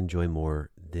nothing I enjoy more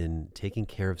than taking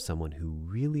care of someone who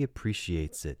really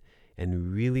appreciates it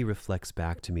and really reflects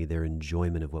back to me their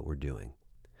enjoyment of what we're doing.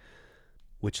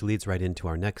 Which leads right into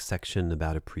our next section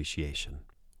about appreciation.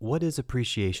 What is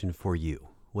appreciation for you?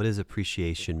 What does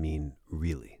appreciation mean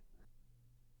really?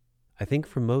 I think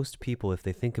for most people, if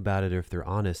they think about it or if they're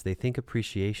honest, they think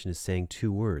appreciation is saying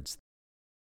two words.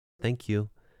 Thank you,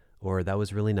 or that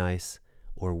was really nice,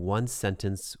 or one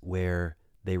sentence where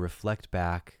they reflect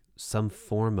back some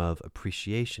form of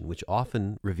appreciation, which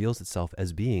often reveals itself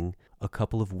as being a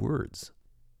couple of words.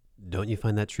 Don't you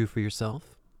find that true for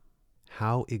yourself?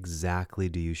 How exactly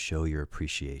do you show your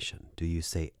appreciation? Do you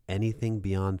say anything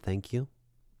beyond thank you?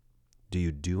 Do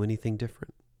you do anything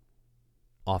different?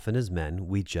 Often as men,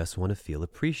 we just want to feel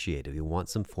appreciated. We want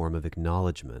some form of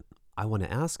acknowledgement. I want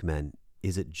to ask men,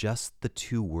 is it just the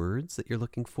two words that you're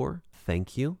looking for?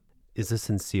 Thank you? Is a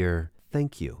sincere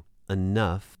thank you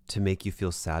enough to make you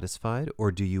feel satisfied,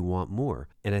 or do you want more?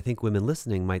 And I think women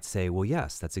listening might say, well,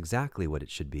 yes, that's exactly what it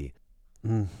should be.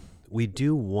 We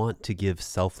do want to give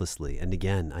selflessly. And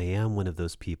again, I am one of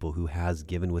those people who has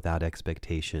given without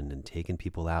expectation and taken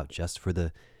people out just for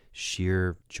the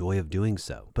sheer joy of doing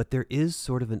so. But there is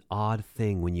sort of an odd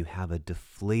thing when you have a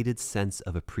deflated sense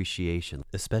of appreciation,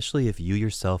 especially if you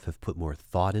yourself have put more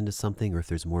thought into something or if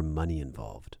there's more money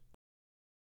involved.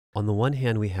 On the one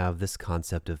hand, we have this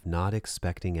concept of not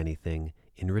expecting anything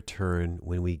in return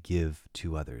when we give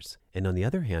to others. And on the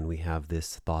other hand, we have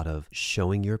this thought of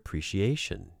showing your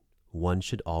appreciation. One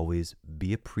should always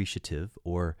be appreciative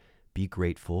or be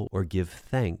grateful or give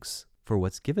thanks for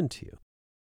what's given to you.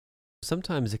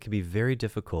 Sometimes it can be very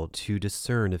difficult to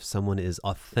discern if someone is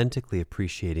authentically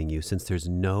appreciating you, since there's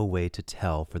no way to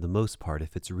tell for the most part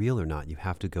if it's real or not. You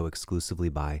have to go exclusively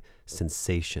by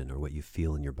sensation or what you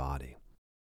feel in your body.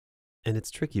 And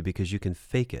it's tricky because you can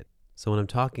fake it. So when I'm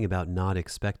talking about not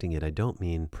expecting it, I don't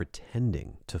mean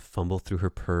pretending to fumble through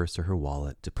her purse or her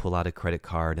wallet, to pull out a credit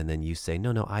card, and then you say,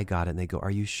 no, I got it. And they go,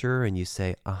 are you sure? And you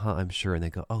say, I'm sure. And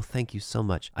they go, oh, thank you so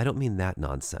much. I don't mean that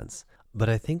nonsense. But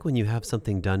I think when you have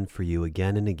something done for you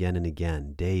again and again and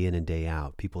again, day in and day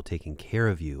out, people taking care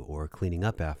of you or cleaning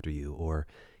up after you or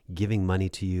giving money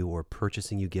to you or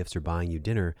purchasing you gifts or buying you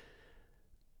dinner,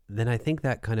 then I think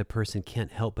that kind of person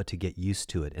can't help but to get used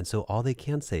to it. And so all they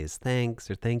can say is thanks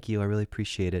or thank you, I really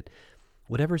appreciate it.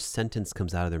 Whatever sentence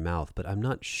comes out of their mouth, but I'm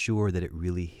not sure that it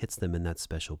really hits them in that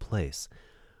special place.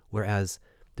 Whereas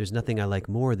there's nothing I like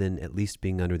more than at least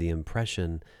being under the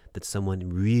impression that someone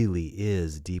really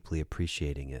is deeply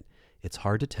appreciating it. It's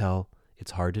hard to tell,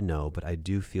 it's hard to know, but I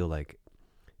do feel like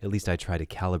at least I try to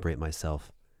calibrate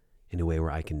myself in a way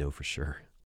where I can know for sure.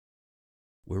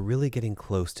 We're really getting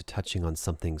close to touching on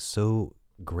something so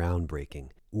groundbreaking.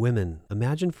 Women,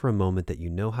 imagine for a moment that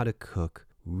you know how to cook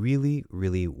really,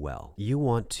 really well. You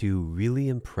want to really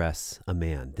impress a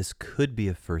man. This could be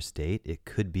a first date, it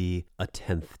could be a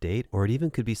 10th date, or it even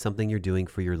could be something you're doing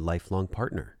for your lifelong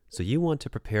partner. So you want to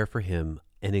prepare for him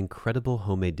an incredible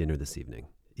homemade dinner this evening.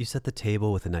 You set the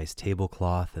table with a nice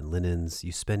tablecloth and linens.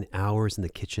 You spend hours in the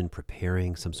kitchen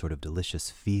preparing some sort of delicious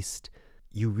feast.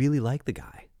 You really like the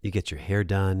guy. You get your hair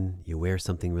done, you wear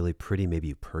something really pretty, maybe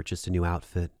you purchased a new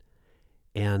outfit,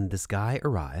 and this guy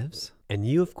arrives, and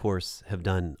you, of course, have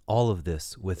done all of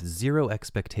this with zero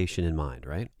expectation in mind,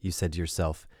 right? You said to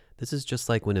yourself, this is just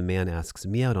like when a man asks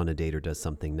me out on a date or does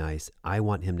something nice. I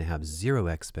want him to have zero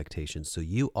expectations, so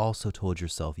you also told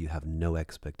yourself you have no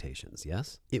expectations,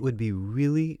 yes? It would be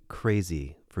really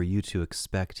crazy for you to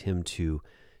expect him to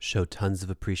show tons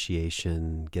of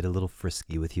appreciation, get a little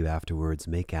frisky with you afterwards,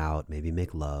 make out, maybe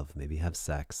make love, maybe have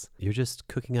sex. You're just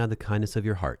cooking out of the kindness of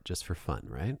your heart, just for fun,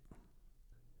 right?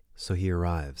 So he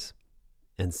arrives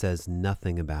and says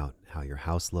nothing about how your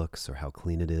house looks or how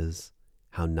clean it is,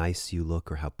 how nice you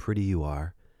look or how pretty you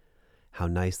are, how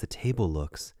nice the table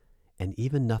looks, and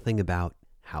even nothing about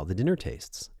how the dinner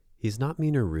tastes. He's not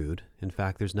mean or rude. In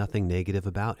fact, there's nothing negative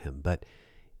about him, but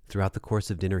throughout the course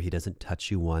of dinner, he doesn't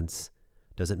touch you once,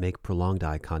 doesn't make prolonged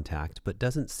eye contact, but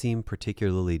doesn't seem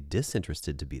particularly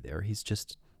disinterested to be there. He's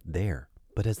just there.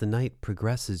 But as the night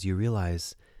progresses, you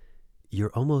realize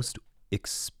you're almost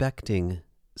expecting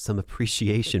some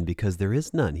appreciation because there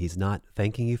is none. He's not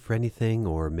thanking you for anything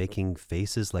or making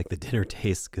faces like the dinner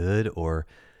tastes good or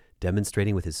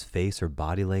demonstrating with his face or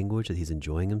body language that he's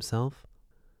enjoying himself,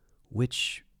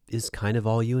 which is kind of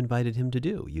all you invited him to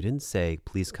do. You didn't say,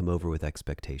 please come over with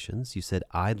expectations. You said,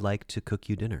 I'd like to cook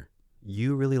you dinner.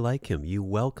 You really like him. You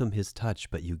welcome his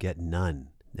touch, but you get none.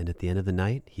 And at the end of the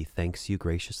night, he thanks you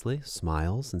graciously,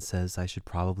 smiles, and says, I should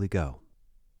probably go.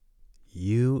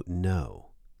 You know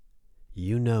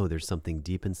there's something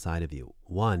deep inside of you.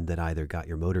 One, that either got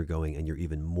your motor going and you're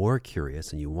even more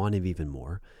curious and you want him even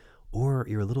more, or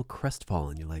you're a little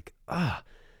crestfallen. You're like,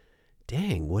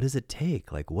 dang, what does it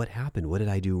take? Like, what happened? What did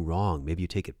I do wrong? Maybe you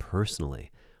take it personally,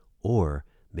 or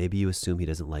maybe you assume he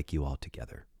doesn't like you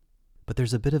altogether. But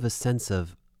there's a bit of a sense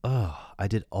of, I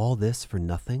did all this for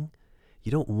nothing.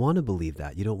 You don't want to believe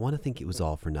that. You don't want to think it was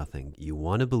all for nothing. You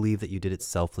want to believe that you did it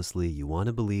selflessly. You want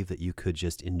to believe that you could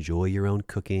just enjoy your own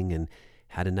cooking and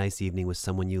had a nice evening with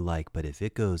someone you like. But if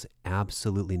it goes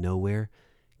absolutely nowhere,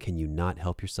 can you not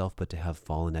help yourself but to have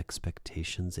fallen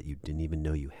expectations that you didn't even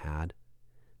know you had,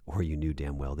 or you knew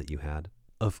damn well that you had?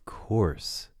 Of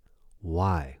course.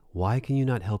 Why? Why can you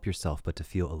not help yourself but to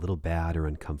feel a little bad or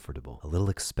uncomfortable, a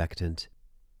little expectant?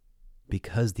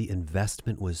 Because the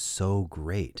investment was so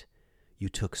great. You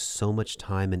took so much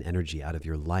time and energy out of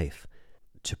your life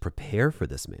to prepare for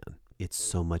this man. It's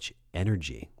so much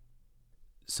energy.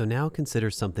 So now consider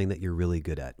something that you're really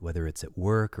good at, whether it's at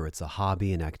work or it's a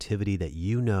hobby, an activity that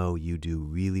you know you do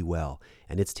really well,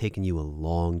 and it's taken you a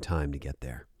long time to get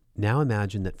there. Now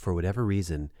imagine that for whatever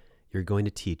reason, you're going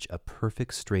to teach a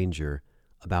perfect stranger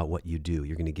about what you do.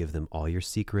 You're going to give them all your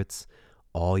secrets,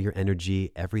 all your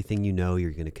energy, everything you know.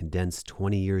 You're going to condense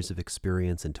 20 years of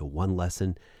experience into one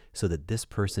lesson so that this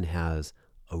person has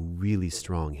a really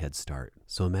strong head start.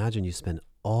 So imagine you spend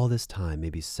all this time,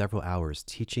 maybe several hours,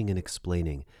 teaching and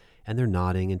explaining, and they're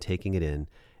nodding and taking it in.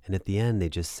 And at the end, they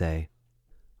just say,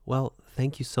 well,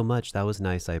 thank you so much. That was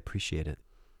nice. I appreciate it.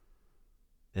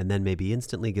 And then maybe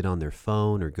instantly get on their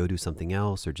phone or go do something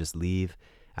else or just leave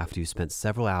after you spent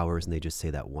several hours and they just say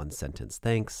that one sentence.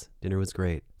 Thanks, dinner was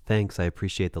great. Thanks, I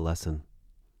appreciate the lesson.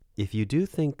 If you do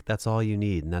think that's all you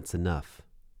need and that's enough,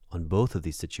 on both of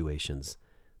these situations,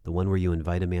 the one where you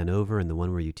invite a man over and the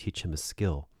one where you teach him a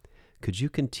skill, could you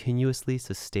continuously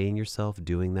sustain yourself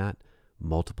doing that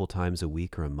multiple times a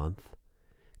week or a month?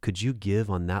 Could you give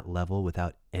on that level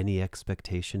without any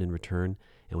expectation in return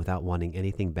and without wanting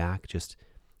anything back, just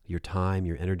your time,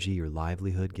 your energy, your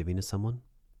livelihood giving to someone?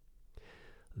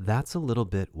 That's a little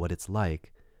bit what it's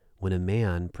like when a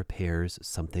man prepares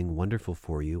something wonderful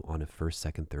for you on a first,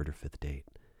 second, third, or fifth date.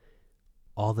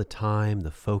 All the time,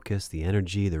 the focus, the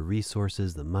energy, the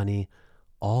resources, the money,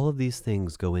 All of these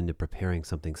things go into preparing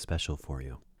something special for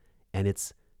you. And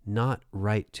it's not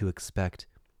right to expect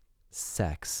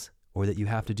sex or that you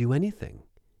have to do anything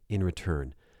in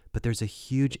return. But there's a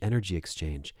huge energy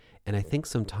exchange. And I think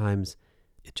sometimes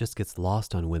it just gets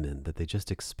lost on women that they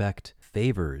just expect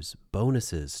favors,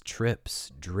 bonuses,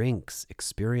 trips, drinks,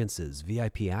 experiences,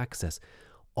 VIP access,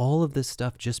 all of this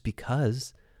stuff just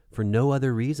because, for no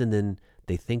other reason than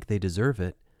they think they deserve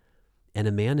it. And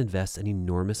a man invests an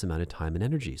enormous amount of time and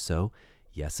energy. So,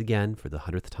 yes, again, for the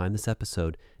 100th time this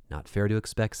episode, not fair to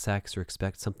expect sex or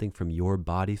expect something from your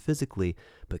body physically,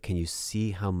 but can you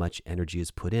see how much energy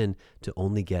is put in to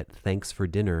only get thanks for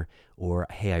dinner or,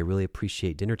 hey, I really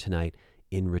appreciate dinner tonight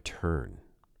in return?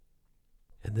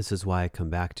 And this is why I come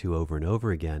back to over and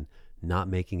over again, not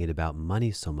making it about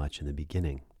money so much in the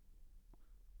beginning.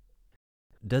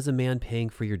 Does a man paying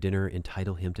for your dinner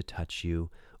entitle him to touch you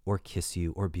or kiss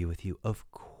you or be with you? Of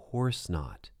course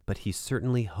not. But he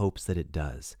certainly hopes that it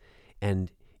does.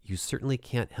 And you certainly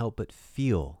can't help but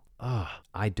feel,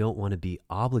 I don't want to be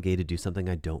obligated to do something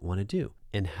I don't want to do.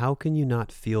 And how can you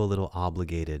not feel a little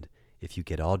obligated if you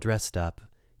get all dressed up,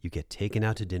 you get taken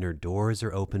out to dinner, doors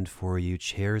are opened for you,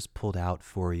 chairs pulled out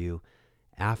for you,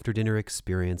 after dinner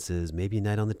experiences, maybe a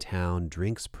night on the town,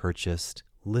 drinks purchased,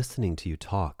 listening to you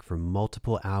talk for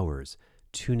multiple hours,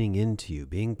 tuning into you,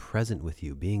 being present with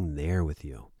you, being there with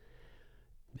you?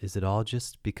 Is it all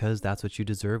just because that's what you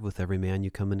deserve with every man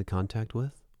you come into contact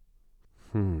with?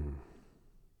 And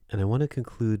I want to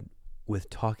conclude with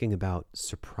talking about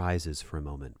surprises for a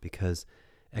moment, because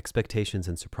expectations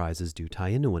and surprises do tie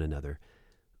into one another.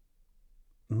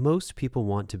 Most people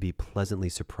want to be pleasantly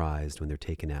surprised when they're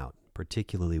taken out,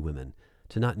 particularly women,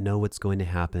 to not know what's going to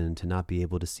happen, to not be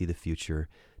able to see the future,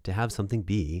 to have something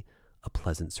be a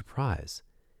pleasant surprise.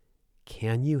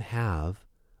 Can you have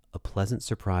a pleasant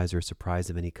surprise or a surprise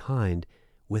of any kind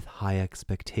with high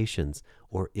expectations,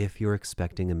 or if you're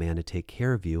expecting a man to take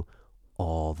care of you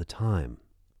all the time?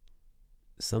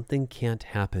 Something can't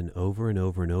happen over and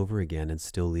over and over again and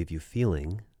still leave you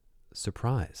feeling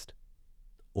surprised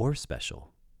or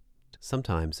special.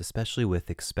 Sometimes, especially with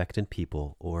expectant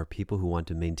people or people who want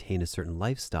to maintain a certain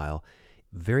lifestyle,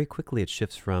 very quickly it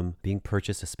shifts from being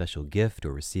purchased a special gift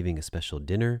or receiving a special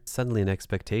dinner, suddenly an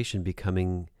expectation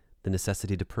becoming the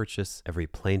necessity to purchase every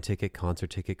plane ticket, concert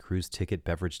ticket, cruise ticket,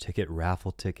 beverage ticket,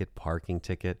 raffle ticket, parking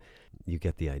ticket. You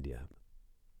get the idea.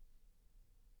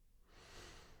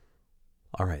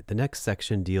 All right, the next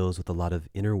section deals with a lot of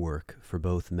inner work for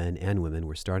both men and women.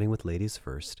 We're starting with ladies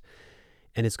first.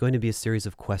 And it's going to be a series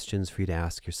of questions for you to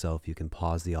ask yourself. You can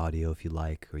pause the audio if you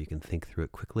like, or you can think through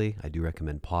it quickly. I do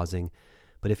recommend pausing.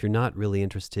 But if you're not really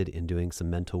interested in doing some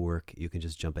mental work, you can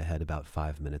just jump ahead about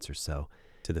 5 minutes or so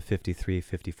to the 53,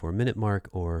 54 minute mark,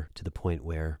 or to the point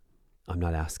where I'm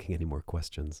not asking any more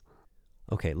questions.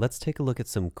 Okay, let's take a look at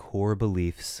some core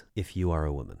beliefs if you are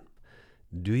a woman.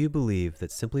 Do you believe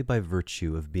that simply by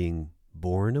virtue of being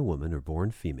born a woman or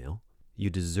born female, you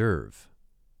deserve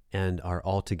and are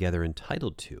altogether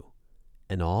entitled to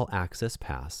an all-access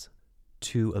pass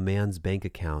to a man's bank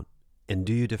account? And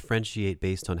do you differentiate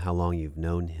based on how long you've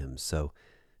known him? So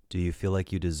do you feel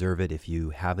like you deserve it if you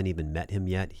haven't even met him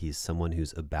yet? He's someone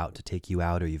who's about to take you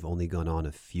out, or you've only gone on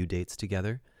a few dates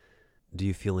together. Do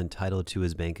you feel entitled to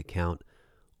his bank account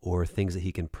or things that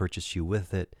he can purchase you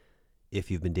with it if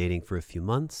you've been dating for a few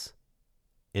months?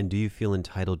 And do you feel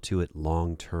entitled to it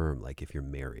long term, like if you're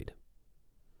married?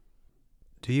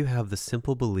 Do you have the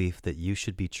simple belief that you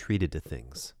should be treated to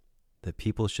things, that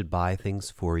people should buy things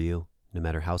for you, no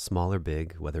matter how small or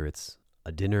big, whether it's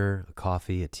a dinner, a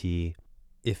coffee, a tea?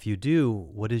 If you do,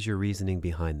 what is your reasoning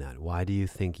behind that? Why do you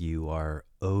think you are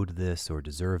owed this or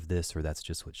deserve this, or that's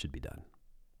just what should be done?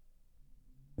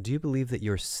 Do you believe that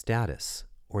your status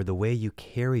or the way you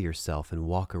carry yourself and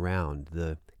walk around,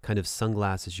 the kind of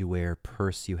sunglasses you wear,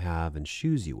 purse you have, and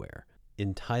shoes you wear,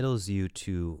 entitles you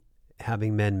to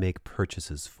having men make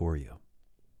purchases for you?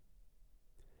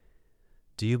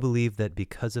 Do you believe that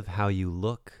because of how you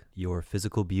look, your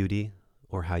physical beauty,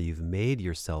 or how you've made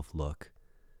yourself look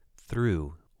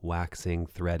through waxing,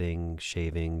 threading,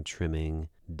 shaving, trimming,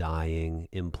 dyeing,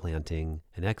 implanting,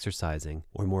 and exercising,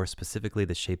 or more specifically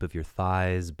the shape of your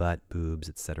thighs, butt, boobs,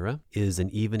 etc., is an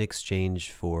even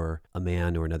exchange for a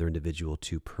man or another individual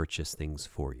to purchase things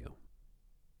for you?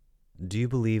 Do you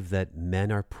believe that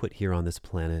men are put here on this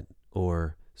planet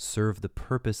or serve the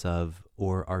purpose of,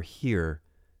 or are here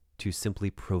to simply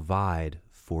provide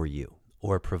for you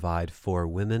or provide for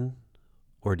women?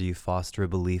 Or do you foster a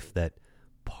belief that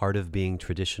part of being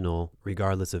traditional,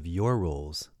 regardless of your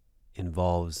roles,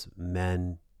 involves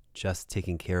men just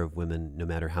taking care of women no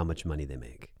matter how much money they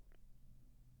make?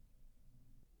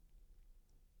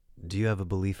 Do you have a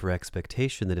belief or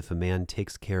expectation that if a man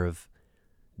takes care of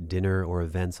dinner or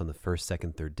events on the first,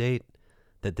 second, third date,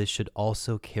 that this should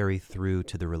also carry through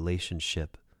to the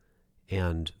relationship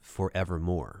and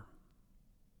forevermore?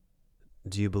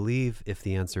 Do you believe, if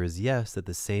the answer is yes, that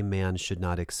the same man should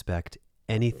not expect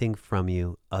anything from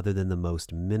you other than the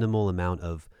most minimal amount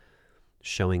of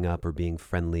showing up or being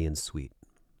friendly and sweet?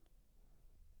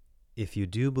 If you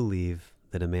do believe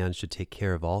that a man should take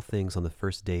care of all things on the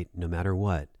first date, no matter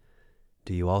what,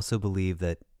 do you also believe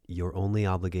that your only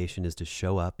obligation is to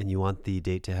show up and you want the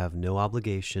date to have no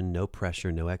obligation, no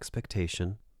pressure, no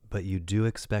expectation, but you do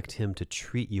expect him to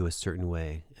treat you a certain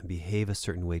way and behave a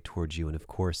certain way towards you and, of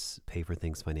course, pay for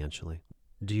things financially?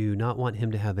 Do you not want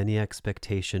him to have any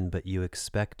expectation, but you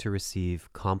expect to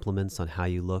receive compliments on how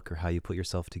you look or how you put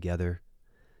yourself together,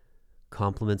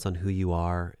 compliments on who you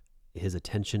are, his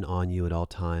attention on you at all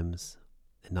times,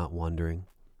 and not wandering?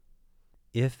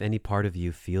 If any part of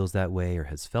you feels that way or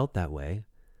has felt that way,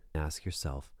 ask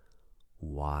yourself,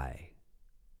 why?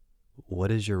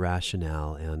 What is your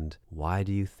rationale, and why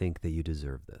do you think that you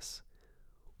deserve this?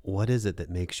 What is it that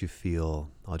makes you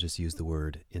feel, I'll just use the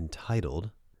word,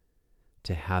 entitled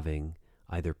to having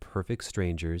either perfect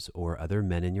strangers or other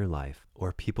men in your life,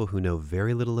 or people who know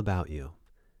very little about you,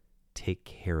 take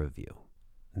care of you,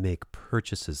 make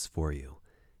purchases for you,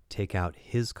 take out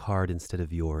his card instead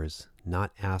of yours,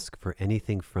 not ask for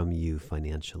anything from you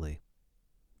financially?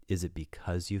 Is it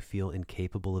because you feel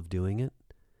incapable of doing it?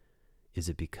 Is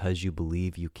it because you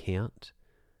believe you can't?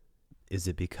 Is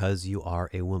it because you are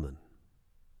a woman?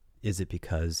 Is it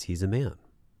because he's a man?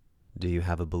 Do you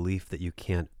have a belief that you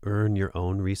can't earn your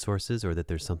own resources, or that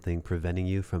there's something preventing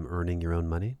you from earning your own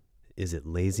money? Is it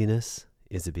laziness?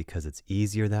 Is it because it's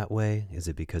easier that way? Is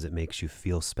it because it makes you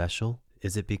feel special?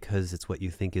 Is it because it's what you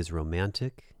think is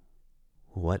romantic?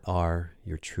 What are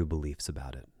your true beliefs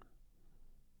about it?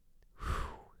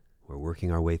 We're working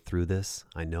our way through this.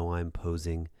 I know I'm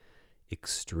posing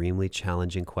extremely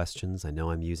challenging questions. I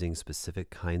know I'm using specific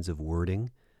kinds of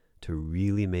wording to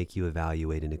really make you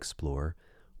evaluate and explore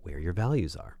where your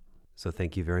values are. So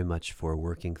thank you very much for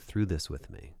working through this with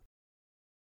me.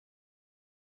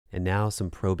 And now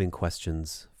some probing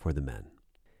questions for the men.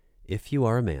 If you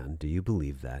are a man, do you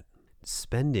believe that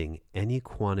spending any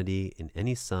quantity in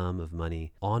any sum of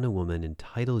money on a woman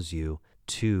entitles you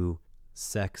to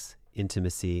sex,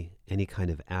 intimacy, any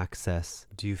kind of access?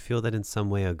 Do you feel that in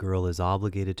some way a girl is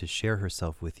obligated to share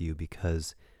herself with you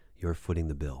because you're footing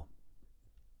the bill?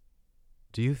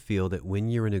 Do you feel that when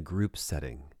you're in a group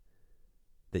setting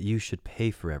that you should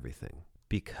pay for everything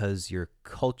because your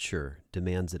culture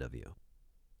demands it of you?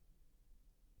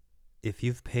 If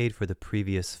you've paid for the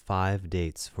previous 5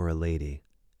 dates for a lady,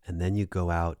 and then you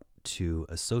go out to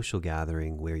a social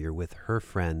gathering where you're with her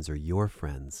friends or your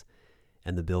friends,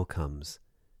 and the bill comes,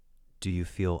 do you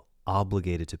feel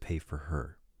obligated to pay for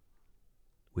her?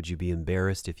 Would you be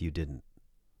embarrassed if you didn't?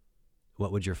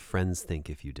 What would your friends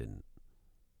think if you didn't?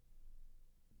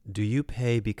 Do you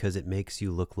pay because it makes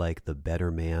you look like the better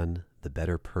man, the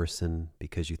better person,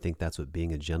 because you think that's what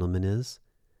being a gentleman is?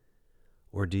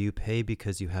 Or do you pay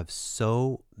because you have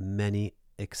so many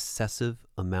excessive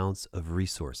amounts of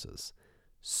resources,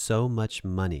 so much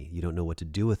money, you don't know what to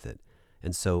do with it,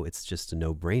 and so it's just a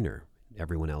no-brainer?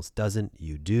 Everyone else doesn't,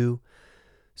 you do,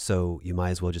 so you might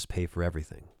as well just pay for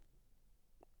everything.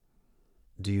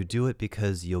 Do you do it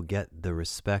because you'll get the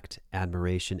respect,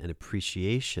 admiration, and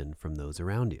appreciation from those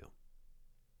around you?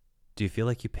 Do you feel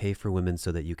like you pay for women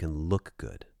so that you can look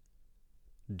good?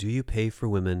 Do you pay for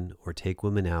women or take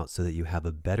women out so that you have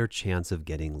a better chance of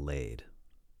getting laid?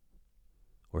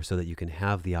 Or so that you can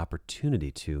have the opportunity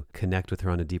to connect with her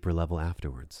on a deeper level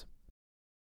afterwards?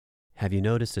 Have you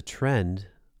noticed a trend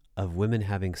of women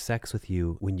having sex with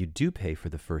you when you do pay for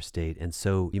the first date, and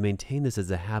so you maintain this as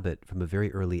a habit from a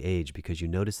very early age because you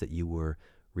notice that you were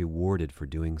rewarded for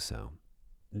doing so?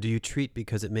 Do you treat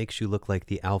because it makes you look like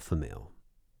the alpha male?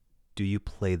 Do you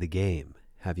play the game?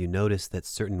 Have you noticed that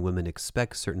certain women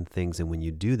expect certain things, and when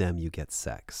you do them, you get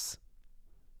sex?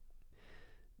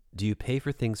 Do you pay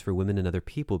for things for women and other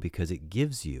people because it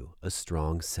gives you a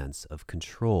strong sense of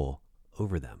control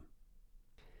over them?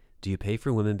 Do you pay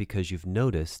for women because you've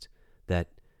noticed that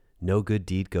no good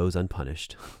deed goes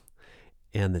unpunished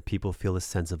and that people feel a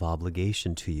sense of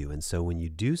obligation to you? And so when you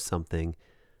do something,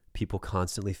 people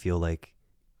constantly feel like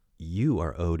you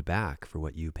are owed back for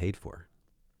what you paid for.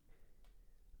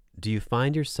 Do you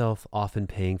find yourself often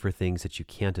paying for things that you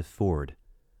can't afford,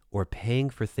 or paying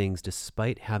for things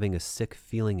despite having a sick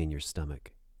feeling in your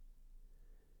stomach?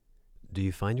 Do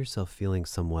you find yourself feeling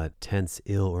somewhat tense,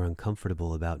 ill, or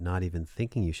uncomfortable about not even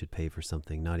thinking you should pay for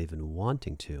something, not even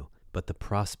wanting to, but the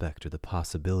prospect or the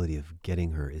possibility of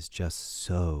getting her is just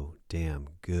so damn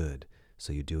good,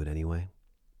 so you do it anyway?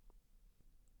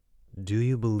 Do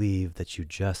you believe that you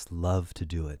just love to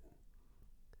do it?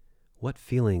 What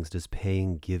feelings does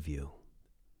paying give you?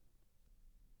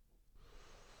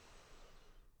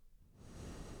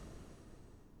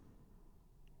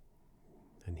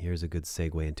 And here's a good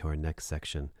segue into our next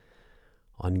section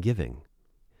on giving.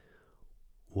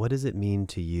 What does it mean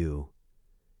to you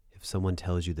if someone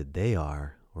tells you that they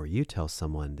are, or you tell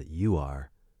someone that you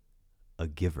are, a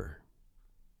giver?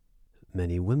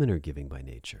 Many women are giving by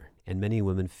nature, and many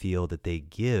women feel that they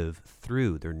give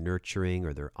through their nurturing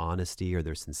or their honesty or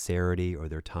their sincerity or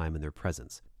their time and their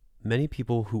presence. Many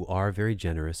people who are very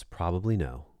generous probably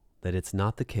know that it's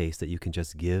not the case that you can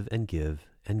just give and give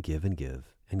and give and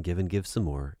give and give and give some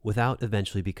more without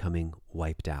eventually becoming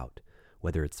wiped out,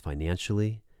 whether it's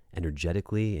financially,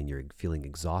 energetically, and you're feeling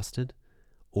exhausted,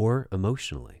 or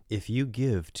emotionally. If you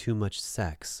give too much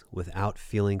sex without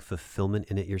feeling fulfillment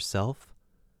in it yourself,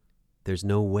 there's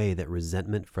no way that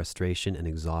resentment, frustration, and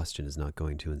exhaustion is not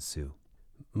going to ensue.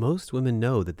 Most women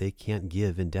know that they can't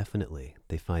give indefinitely.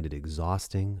 They find it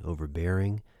exhausting,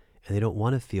 overbearing, and they don't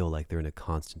want to feel like they're in a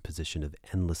constant position of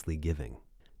endlessly giving.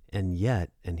 And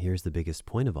yet, and here's the biggest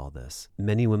point of all this,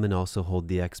 many women also hold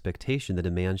the expectation that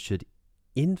a man should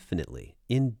infinitely,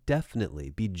 indefinitely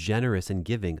be generous and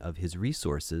giving of his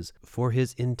resources for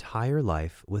his entire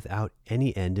life without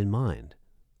any end in mind.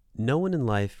 No one in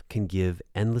life can give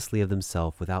endlessly of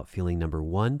themselves without feeling, number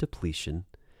one, depletion,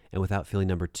 and without feeling,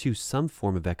 number two, some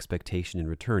form of expectation in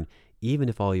return, even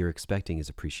if all you're expecting is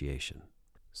appreciation.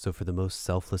 So for the most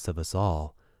selfless of us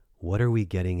all, what are we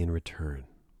getting in return?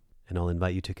 And I'll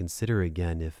invite you to consider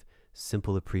again if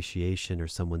simple appreciation or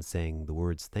someone saying the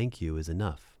words thank you is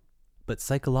enough. But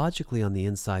psychologically on the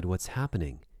inside, what's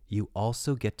happening? You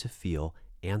also get to feel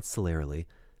ancillarily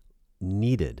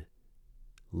needed,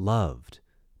 loved,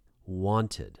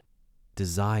 wanted,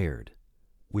 desired.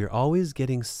 We're always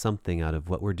getting something out of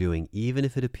what we're doing, even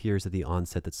if it appears at the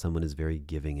onset that someone is very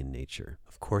giving in nature.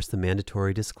 Of course, the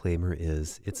mandatory disclaimer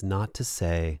is it's not to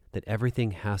say that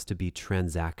everything has to be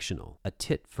transactional, a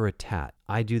tit for a tat.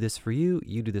 I do this for you,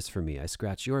 you do this for me. I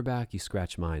scratch your back, you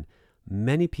scratch mine.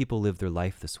 Many people live their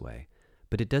life this way,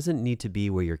 but it doesn't need to be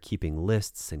where you're keeping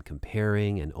lists and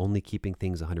comparing and only keeping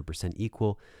things 100%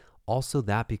 equal. Also,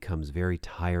 that becomes very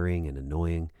tiring and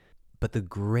annoying. But the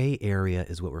gray area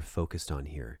is what we're focused on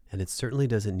here. And it certainly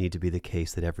doesn't need to be the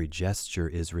case that every gesture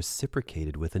is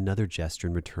reciprocated with another gesture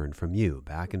in return from you,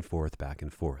 back and forth, back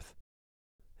and forth.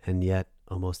 And yet,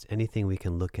 almost anything we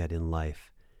can look at in life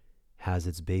has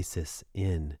its basis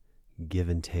in give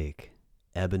and take,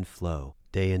 ebb and flow,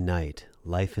 day and night,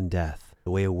 life and death.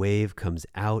 The way a wave comes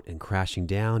out and crashing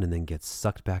down and then gets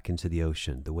sucked back into the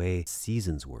ocean, the way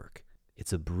seasons work.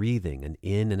 It's a breathing, an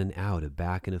in and an out, a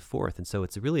back and a forth. And so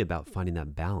it's really about finding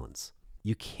that balance.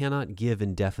 You cannot give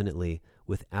indefinitely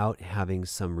without having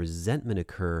some resentment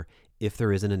occur if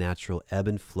there isn't a natural ebb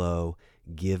and flow,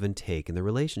 give and take in the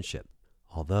relationship.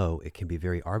 Although it can be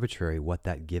very arbitrary what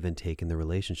that give and take in the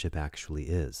relationship actually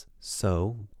is.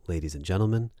 So, ladies and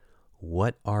gentlemen,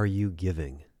 what are you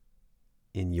giving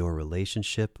in your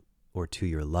relationship or to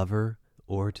your lover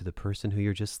or to the person who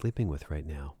you're just sleeping with right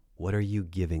now? What are you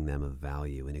giving them of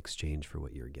value in exchange for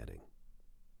what you're getting?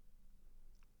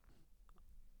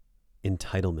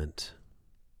 Entitlement.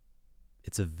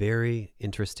 It's a very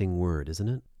interesting word, isn't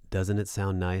it? Doesn't it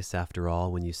sound nice after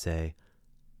all when you say,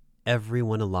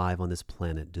 everyone alive on this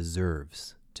planet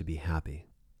deserves to be happy.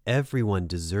 Everyone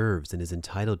deserves and is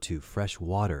entitled to fresh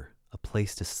water, a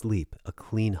place to sleep, a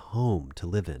clean home to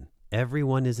live in.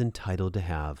 Everyone is entitled to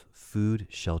have food,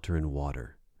 shelter, and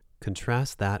water.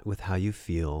 Contrast that with how you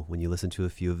feel when you listen to a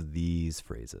few of these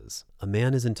phrases. A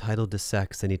man is entitled to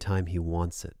sex anytime he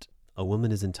wants it. A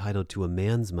woman is entitled to a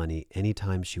man's money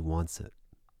anytime she wants it.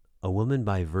 A woman,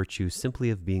 by virtue simply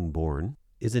of being born,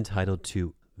 is entitled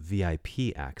to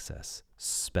VIP access,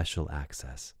 special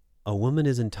access. A woman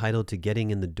is entitled to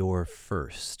getting in the door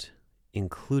first,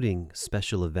 including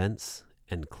special events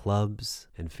and clubs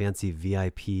and fancy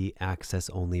VIP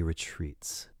access-only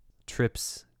retreats,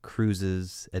 trips,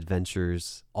 cruises,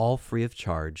 adventures, all free of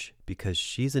charge because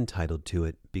she's entitled to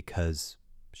it because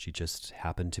she just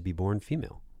happened to be born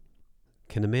female.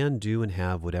 Can a man do and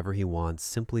have whatever he wants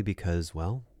simply because,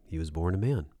 well, he was born a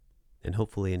man? And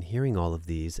hopefully in hearing all of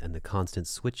these and the constant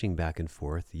switching back and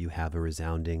forth, you have a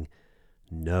resounding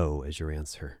no as your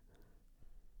answer.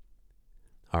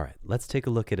 All right, let's take a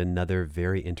look at another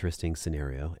very interesting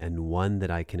scenario and one that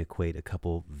I can equate a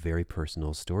couple very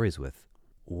personal stories with.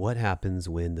 What happens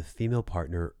when the female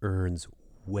partner earns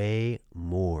way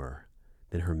more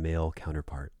than her male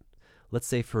counterpart? Let's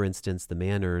say, for instance, the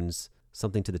man earns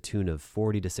something to the tune of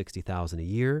 $40,000 to $60,000 a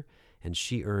year, and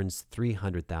she earns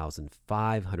 $300,000,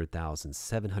 $500,000,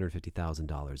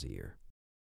 $750,000 a year.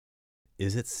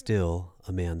 Is it still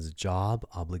a man's job,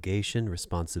 obligation,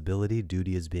 responsibility,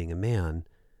 duty as being a man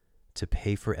to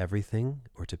pay for everything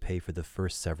or to pay for the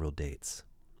first several dates?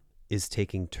 Is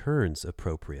taking turns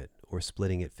appropriate or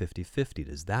splitting it 50-50?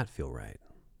 Does that feel right?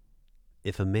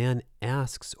 If a man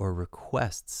asks or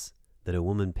requests that a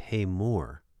woman pay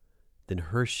more than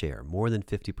her share, more than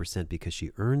 50% because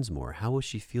she earns more, how will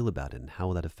she feel about it and how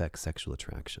will that affect sexual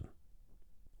attraction?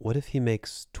 What if he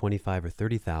makes $25,000 or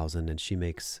 $30,000 and she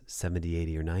makes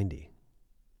 $70,000, $80,000 or $90,000?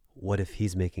 What if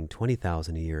he's making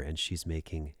 $20,000 a year and she's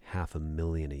making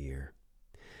 $500,000 a year?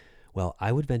 Well,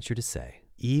 I would venture to say,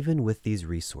 even with these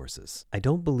resources, I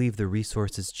don't believe the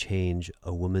resources change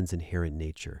a woman's inherent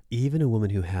nature. Even a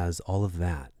woman who has all of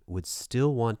that would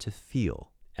still want to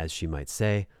feel, as she might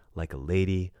say, like a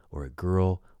lady or a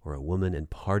girl or a woman, and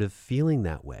part of feeling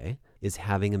that way is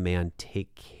having a man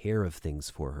take care of things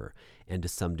for her. And to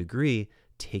some degree,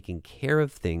 taking care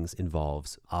of things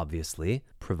involves, obviously,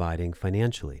 providing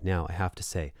financially. Now, I have to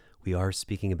say, we are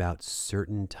speaking about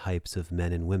certain types of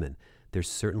men and women. There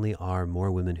certainly are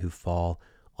more women who fall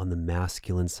on the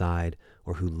masculine side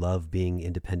or who love being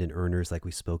independent earners like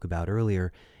we spoke about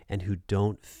earlier and who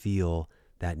don't feel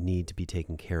that need to be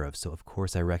taken care of. So of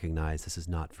course I recognize this is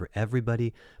not for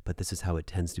everybody, but this is how it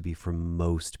tends to be for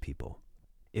most people.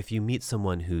 If you meet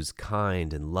someone who's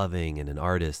kind and loving and an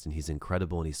artist and he's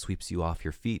incredible and he sweeps you off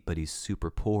your feet, but he's super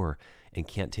poor and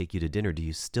can't take you to dinner, do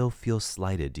you still feel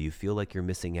slighted? Do you feel like you're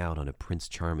missing out on a Prince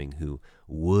Charming who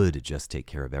would just take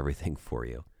care of everything for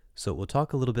you? So we'll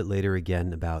talk a little bit later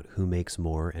again about who makes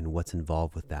more and what's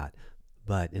involved with that.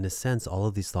 But in a sense, all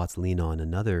of these thoughts lean on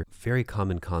another very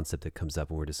common concept that comes up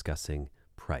when we're discussing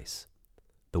price,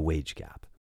 the wage gap.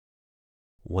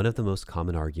 One of the most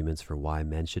common arguments for why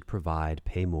men should provide,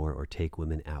 pay more, or take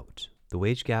women out. The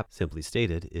wage gap, simply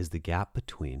stated, is the gap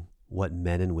between what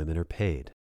men and women are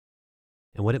paid.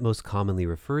 And what it most commonly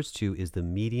refers to is the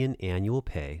median annual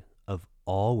pay of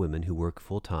all women who work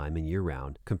full-time and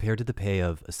year-round compared to the pay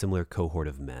of a similar cohort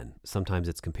of men. Sometimes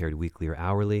it's compared weekly or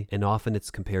hourly, and often it's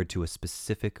compared to a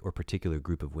specific or particular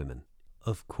group of women.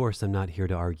 Of course, I'm not here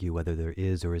to argue whether there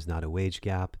is or is not a wage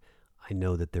gap. I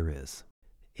know that there is.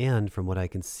 And from what I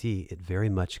can see, it very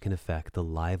much can affect the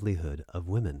livelihood of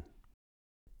women.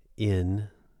 In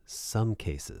some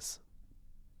cases,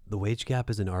 the wage gap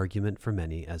is an argument for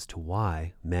many as to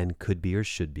why men could be or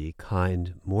should be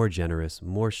kind, more generous,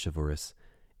 more chivalrous,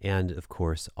 and, of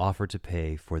course, offer to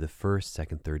pay for the first,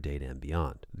 second, third date and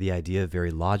beyond. The idea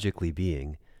very logically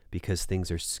being because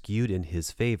things are skewed in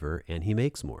his favor and he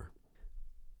makes more.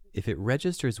 If it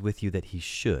registers with you that he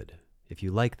should, if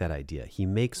you like that idea, he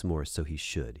makes more so he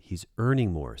should, he's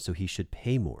earning more so he should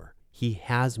pay more, he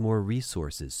has more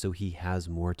resources so he has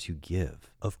more to give.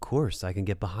 Of course, I can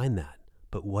get behind that.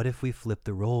 But what if we flip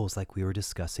the roles like we were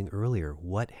discussing earlier?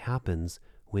 What happens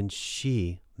when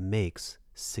she makes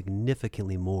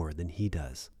significantly more than he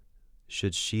does?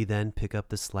 Should she then pick up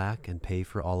the slack and pay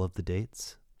for all of the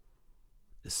dates?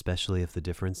 Especially if the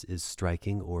difference is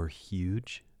striking or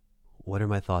huge? What are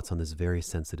my thoughts on this very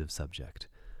sensitive subject?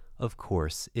 Of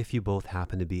course, if you both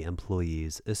happen to be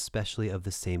employees, especially of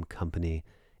the same company,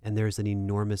 and there's an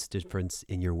enormous difference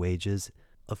in your wages,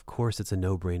 of course it's a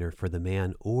no-brainer for the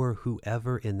man or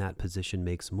whoever in that position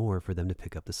makes more for them to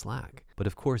pick up the slack. But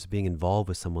of course, being involved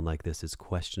with someone like this is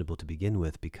questionable to begin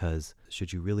with because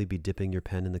should you really be dipping your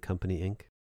pen in the company ink?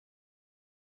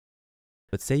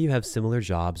 But say you have similar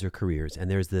jobs or careers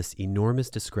and there's this enormous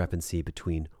discrepancy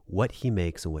between what he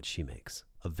makes and what she makes.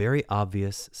 A very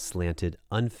obvious, slanted,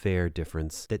 unfair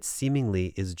difference that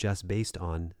seemingly is just based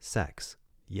on sex.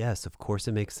 Yes, of course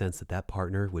it makes sense that that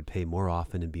partner would pay more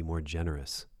often and be more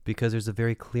generous because there's a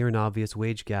very clear and obvious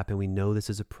wage gap and we know this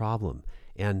is a problem.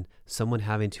 And someone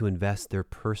having to invest their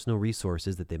personal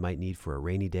resources that they might need for a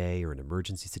rainy day or an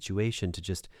emergency situation to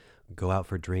just go out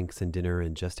for drinks and dinner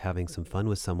and just having some fun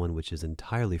with someone, which is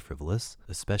entirely frivolous,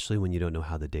 especially when you don't know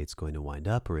how the date's going to wind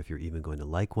up or if you're even going to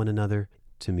like one another.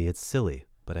 To me, it's silly,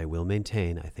 but I will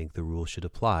maintain I think the rule should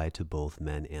apply to both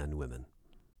men and women.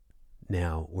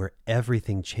 Now, where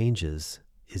everything changes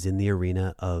is in the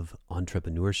arena of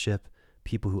entrepreneurship,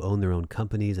 people who own their own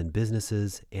companies and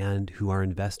businesses, and who are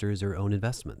investors or own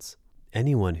investments.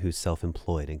 Anyone who's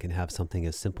self-employed and can have something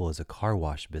as simple as a car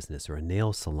wash business or a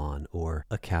nail salon or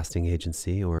a casting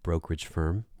agency or brokerage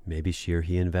firm, maybe she or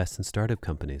he invests in startup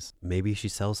companies. Maybe she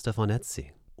sells stuff on Etsy.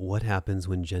 What happens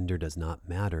when gender does not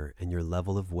matter and your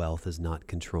level of wealth is not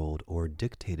controlled or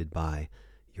dictated by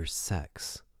your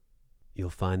sex? You'll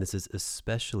find this is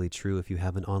especially true if you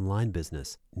have an online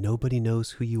business. Nobody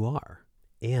knows who you are,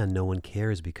 and no one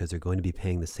cares because they're going to be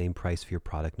paying the same price for your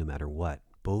product no matter what.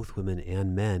 Both women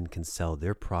and men can sell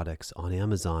their products on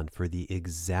Amazon for the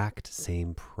exact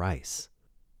same price.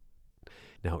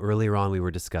 Now, earlier on, we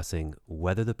were discussing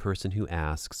whether the person who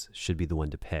asks should be the one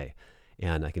to pay.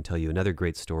 And I can tell you another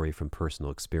great story from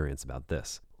personal experience about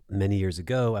this. Many years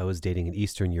ago, I was dating an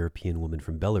Eastern European woman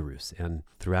from Belarus. And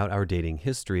throughout our dating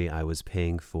history, I was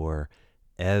paying for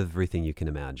everything you can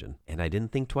imagine. And I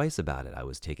didn't think twice about it. I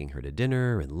was taking her to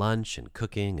dinner and lunch and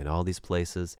cooking and all these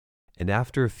places. And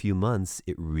after a few months,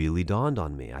 it really dawned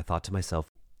on me. I thought to myself,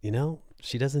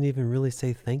 she doesn't even really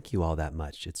say thank you all that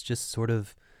much. It's just sort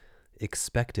of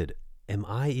expected. Am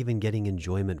I even getting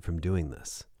enjoyment from doing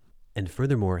this? And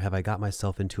furthermore, have I got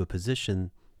myself into a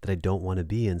position that I don't want to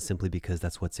be in simply because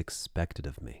that's what's expected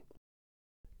of me?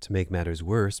 To make matters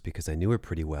worse, because I knew her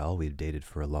pretty well, we'd dated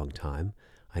for a long time.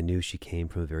 I knew she came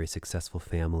from a very successful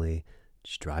family.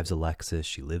 She drives a Lexus.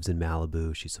 She lives in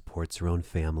Malibu. She supports her own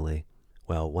family.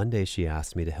 Well, one day she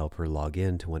asked me to help her log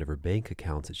in to one of her bank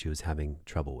accounts that she was having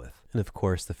trouble with. And of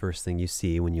course, the first thing you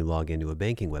see when you log into a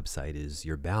banking website is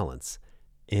your balance.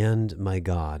 And my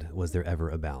God, was there ever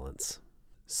a balance?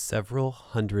 Several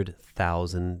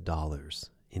 $100,000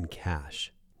 in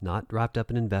cash, not wrapped up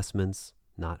in investments,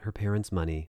 not her parents'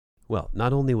 money. Well,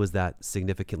 not only was that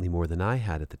significantly more than I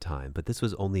had at the time, but this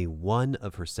was only one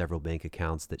of her several bank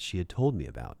accounts that she had told me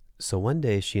about. So one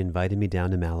day she invited me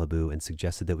down to Malibu and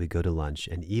suggested that we go to lunch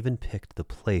and even picked the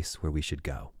place where we should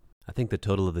go. I think the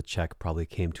total of the check probably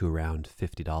came to around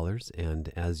 $50.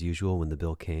 And as usual, when the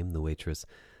bill came, the waitress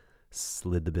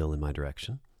slid the bill in my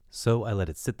direction. So I let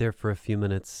it sit there for a few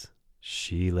minutes.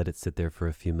 She let it sit there for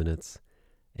a few minutes.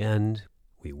 And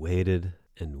we waited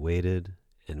and waited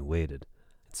and waited.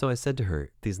 So I said to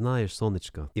her, "Ty znaешь,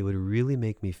 Soneczko, it would really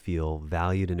make me feel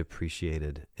valued and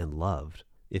appreciated and loved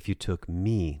if you took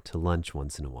me to lunch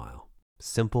once in a while."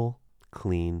 Simple,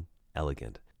 clean,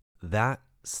 elegant. That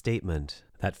statement,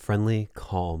 that friendly,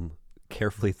 calm,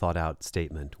 carefully thought out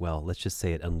statement, well, let's just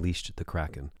say it unleashed the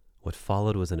Kraken. What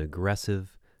followed was an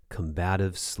aggressive,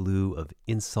 combative slew of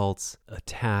insults,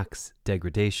 attacks,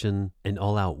 degradation, and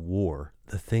all-out war.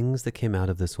 The things that came out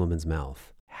of this woman's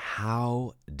mouth.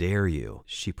 "How dare you?"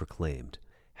 she proclaimed.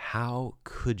 "How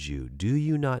could you? Do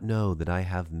you not know that I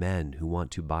have men who want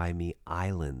to buy me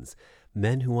islands,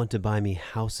 men who want to buy me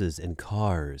houses and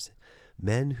cars,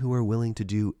 men who are willing to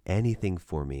do anything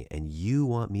for me, and you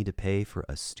want me to pay for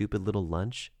a stupid little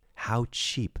lunch? How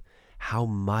cheap, how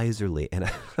miserly." And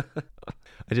I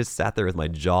just sat there with my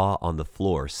jaw on the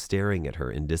floor, staring at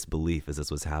her in disbelief as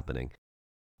this was happening.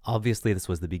 Obviously, this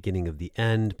was the beginning of the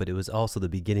end, but it was also the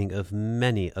beginning of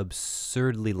many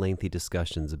absurdly lengthy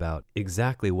discussions about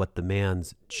exactly what the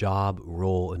man's job,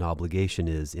 role, and obligation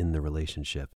is in the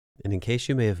relationship. And in case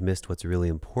you may have missed what's really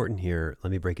important here, let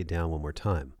me break it down one more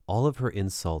time. All of her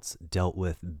insults dealt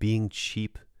with being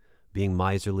cheap, being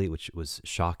miserly, which was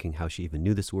shocking how she even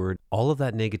knew this word. All of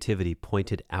that negativity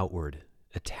pointed outward,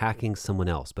 attacking someone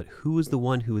else. But who was the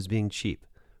one who was being cheap?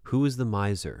 Who was the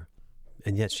miser?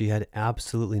 And yet she had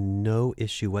absolutely no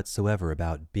issue whatsoever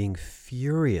about being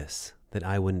furious that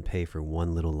I wouldn't pay for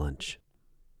one little lunch.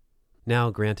 Now,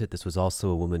 granted, this was also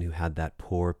a woman who had that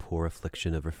poor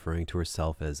affliction of referring to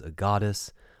herself as a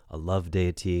goddess, a love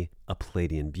deity, a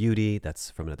Palladian beauty. That's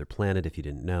from another planet if you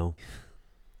didn't know.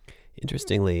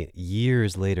 Interestingly,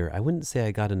 years later, I wouldn't say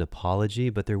I got an apology,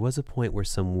 but there was a point where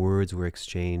some words were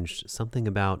exchanged. Something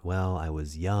about, well, I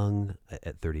was young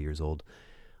at 30 years old.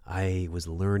 I was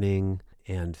learning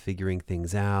and figuring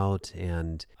things out,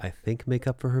 and I think make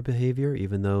up for her behavior,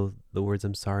 even though the words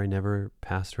 "I'm sorry" never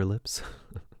passed her lips.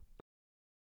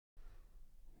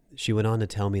 She went on to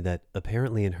tell me that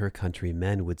apparently in her country,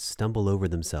 men would stumble over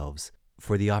themselves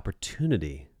for the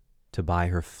opportunity to buy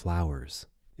her flowers.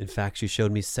 In fact, she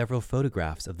showed me several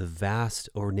photographs of the vast,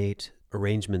 ornate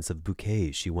arrangements of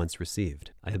bouquets she once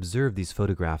received. I observed these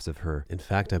photographs of her. In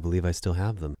fact, I believe I still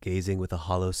have them, gazing with a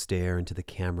hollow stare into the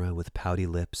camera with pouty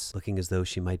lips, looking as though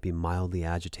she might be mildly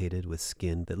agitated, with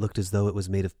skin that looked as though it was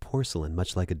made of porcelain,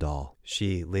 much like a doll.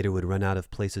 She later would run out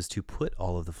of places to put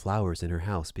all of the flowers in her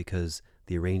house because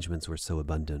the arrangements were so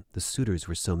abundant. The suitors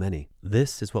were so many.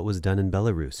 This is what was done in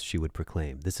Belarus, she would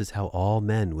proclaim. This is how all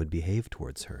men would behave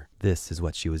towards her. This is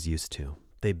what she was used to.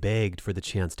 They begged for the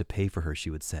chance to pay for her,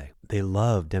 she would say. They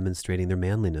loved demonstrating their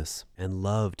manliness and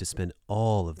loved to spend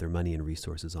all of their money and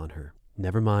resources on her.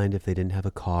 Never mind if they didn't have a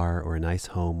car or a nice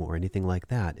home or anything like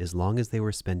that, as long as they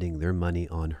were spending their money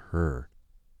on her.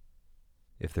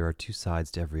 If there are two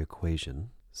sides to every equation,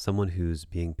 someone who's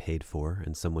being paid for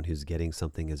and someone who's getting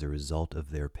something as a result of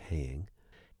their paying,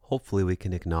 hopefully we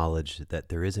can acknowledge that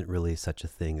there isn't really such a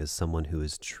thing as someone who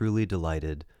is truly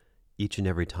delighted each and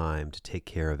every time to take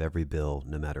care of every bill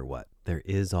no matter what. There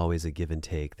is always a give and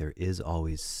take. There is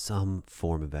always some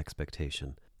form of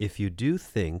expectation. If you do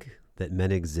think that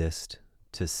men exist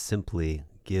to simply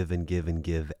give and give and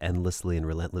give endlessly and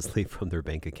relentlessly from their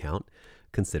bank account,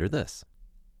 consider this.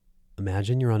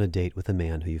 Imagine you're on a date with a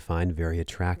man who you find very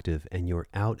attractive and you're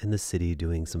out in the city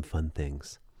doing some fun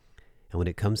things. And when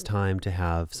it comes time to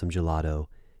have some gelato,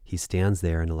 he stands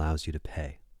there and allows you to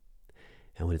pay.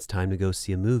 And when it's time to go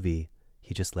see a movie,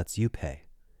 he just lets you pay.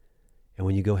 And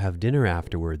when you go have dinner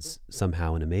afterwards,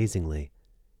 somehow and amazingly,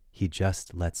 he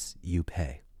just lets you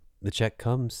pay. The check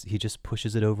comes, he just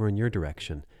pushes it over in your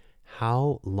direction.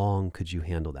 How long could you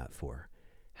handle that for?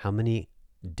 How many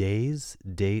days,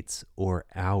 dates, or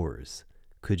hours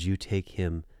could you take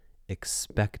him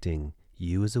expecting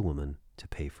you as a woman to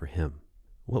pay for him?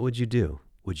 What would you do?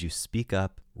 Would you speak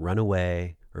up, run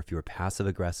away, or if you were passive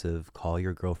aggressive, call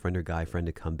your girlfriend or guy friend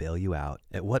to come bail you out?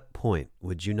 At what point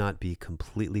would you not be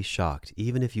completely shocked,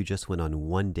 even if you just went on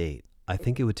one date? I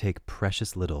think it would take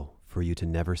precious little for you to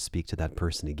never speak to that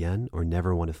person again or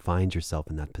never want to find yourself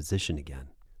in that position again.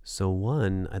 So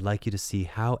one, I'd like you to see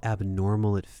how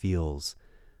abnormal it feels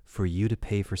for you to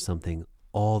pay for something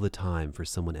all the time for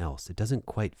someone else. It doesn't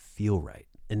quite feel right.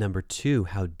 And number two,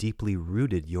 how deeply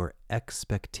rooted your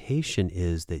expectation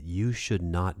is that you should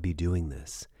not be doing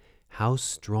this. How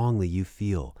strongly you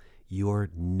feel you're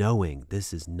knowing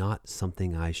this is not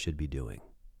something I should be doing.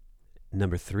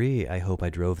 Number three, I hope I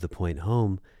drove the point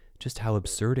home, just how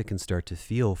absurd it can start to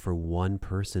feel for one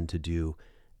person to do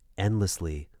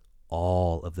endlessly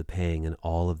all of the paying and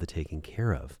all of the taking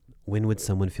care of. When would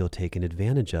someone feel taken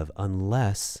advantage of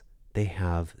unless they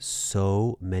have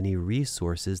so many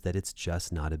resources that it's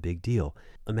just not a big deal?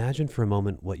 Imagine for a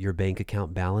moment what your bank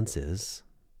account balance is,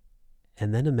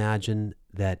 and then imagine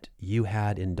that you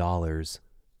had in dollars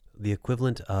the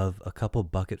equivalent of a couple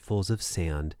bucketfuls of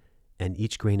sand, and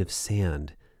each grain of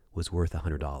sand was worth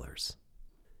 $100.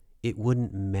 It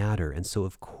wouldn't matter. And so,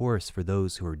 of course, for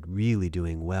those who are really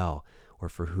doing well, or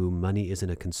for whom money isn't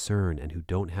a concern and who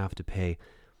don't have to pay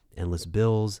endless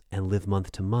bills and live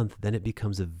month to month, then it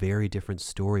becomes a very different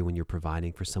story when you're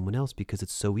providing for someone else because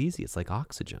it's so easy. It's like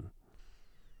oxygen.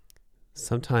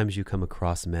 Sometimes you come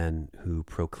across men who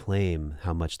proclaim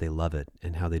how much they love it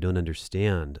and how they don't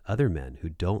understand other men who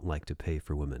don't like to pay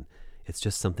for women. It's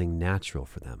just something natural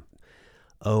for them.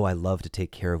 Oh, I love to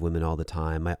take care of women all the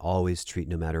time. I always treat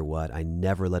no matter what. I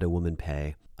never let a woman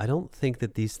pay. I don't think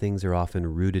that these things are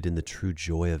often rooted in the true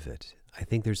joy of it. I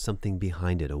think there's something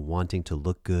behind it, a wanting to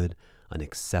look good, an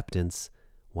acceptance,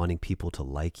 wanting people to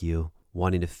like you,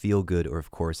 wanting to feel good, or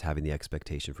of course, having the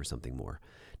expectation for something more.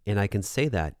 And I can say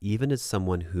that even as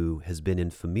someone who has been in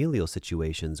familial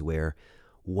situations where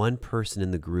one person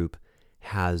in the group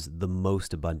has the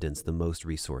most abundance, the most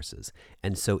resources.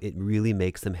 And so it really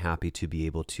makes them happy to be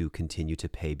able to continue to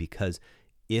pay, because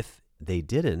if they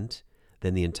didn't,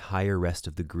 then the entire rest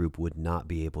of the group would not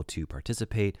be able to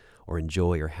participate or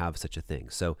enjoy or have such a thing.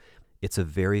 So it's a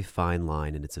very fine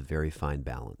line and it's a very fine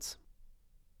balance.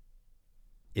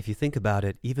 If you think about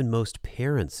it, even most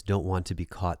parents don't want to be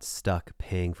caught stuck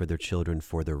paying for their children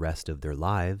for the rest of their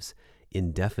lives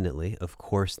indefinitely. Of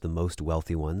course, the most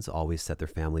wealthy ones always set their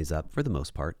families up, for the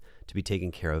most part, to be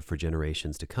taken care of for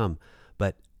generations to come.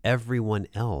 But everyone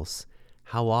else,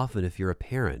 how often, if you're a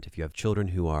parent, if you have children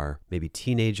who are maybe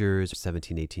teenagers,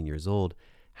 17, 18 years old,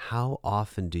 how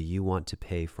often do you want to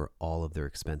pay for all of their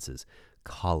expenses?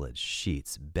 College,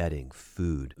 sheets, bedding,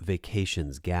 food,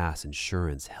 vacations, gas,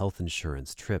 insurance, health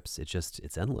insurance, trips.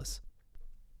 It's endless.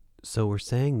 So we're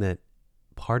saying that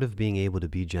part of being able to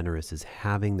be generous is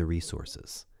having the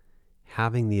resources,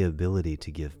 having the ability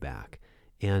to give back.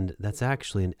 And that's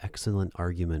actually an excellent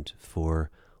argument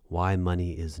for why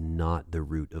money is not the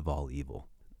root of all evil.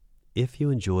 If you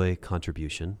enjoy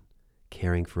contribution,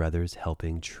 caring for others,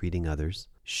 helping, treating others,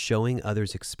 showing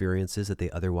others experiences that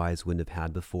they otherwise wouldn't have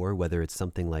had before, whether it's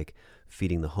something like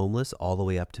feeding the homeless all the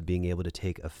way up to being able to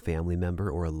take a family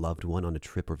member or a loved one on a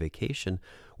trip or vacation,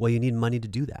 well, you need money to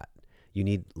do that. You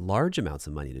need large amounts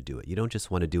of money to do it. You don't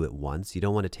just want to do it once. You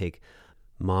don't want to take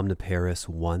mom to Paris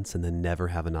once and then never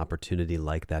have an opportunity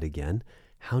like that again.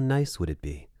 How nice would it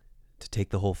be to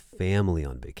take the whole family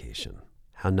on vacation?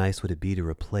 How nice would it be to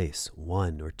replace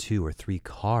 1 or 2 or 3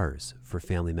 cars for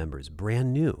family members,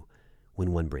 brand new,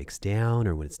 when one breaks down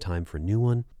or when it's time for a new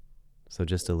one? So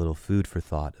just a little food for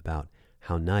thought about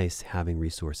how nice having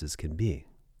resources can be.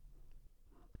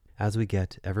 As we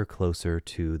get ever closer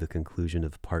to the conclusion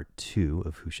of part 2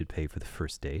 of Who Should Pay for the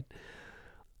First Date,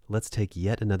 let's take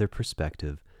yet another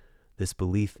perspective, this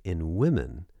belief in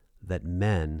women that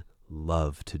men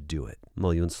love to do it.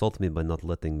 No, you insult me by not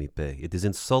letting me pay. It is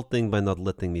insulting by not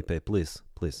letting me pay. Please,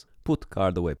 please, put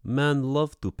card away. Men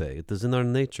love to pay. It is in our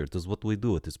nature. It is what we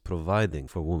do. It is providing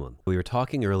for women. We were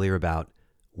talking earlier about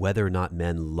whether or not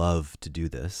men love to do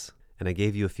this, and I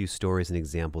gave you a few stories and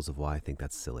examples of why I think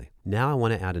that's silly. Now I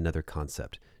want to add another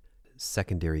concept,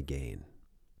 secondary gain.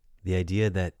 The idea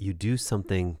that you do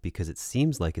something because it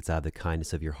seems like it's out of the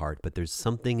kindness of your heart, but there's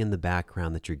something in the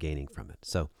background that you're gaining from it.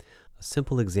 So a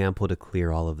simple example to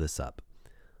clear all of this up.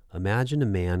 Imagine a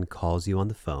man calls you on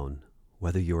the phone,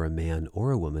 whether you're a man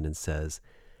or a woman, and says,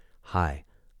 "Hi,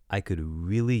 I could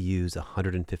really use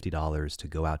 $150 to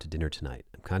go out to dinner tonight.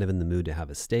 I'm kind of in the mood to have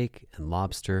a steak and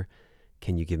lobster.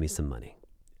 Can you give me some money?"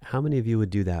 How many of you would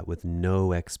do that with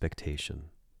no expectation?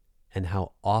 And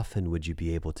how often would you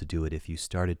be able to do it if you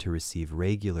started to receive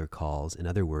regular calls? In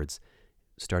other words,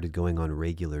 started going on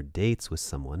regular dates with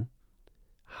someone.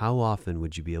 How often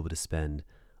would you be able to spend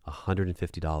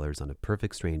 $150 on a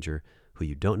perfect stranger who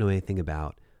you don't know anything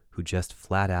about, who just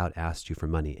flat out asked you for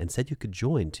money and said you could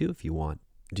join too if you want?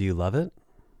 Do you love it?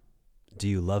 Do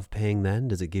you love paying then?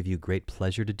 Does it give you great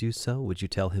pleasure to do so? Would you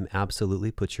tell him,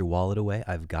 absolutely, put your wallet away,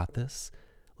 I've got this.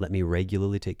 Let me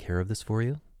regularly take care of this for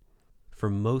you? For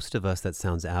most of us, that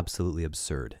sounds absolutely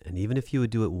absurd. And even if you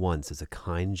would do it once as a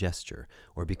kind gesture,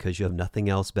 or because you have nothing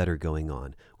else better going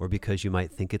on, or because you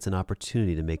might think it's an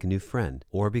opportunity to make a new friend,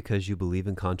 or because you believe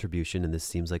in contribution and this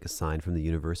seems like a sign from the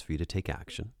universe for you to take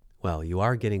action, well, you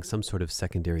are getting some sort of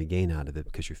secondary gain out of it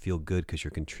because you feel good because you're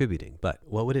contributing. But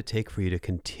what would it take for you to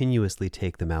continuously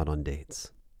take them out on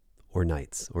dates, or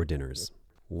nights, or dinners?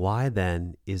 Why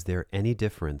then is there any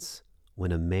difference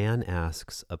when a man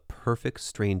asks a perfect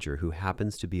stranger who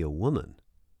happens to be a woman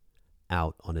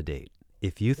out on a date?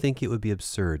 If you think it would be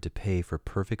absurd to pay for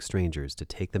perfect strangers to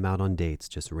take them out on dates,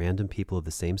 just random people of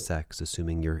the same sex,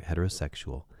 assuming you're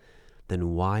heterosexual,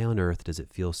 then why on earth does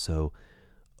it feel so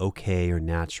okay or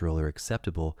natural or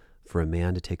acceptable for a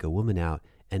man to take a woman out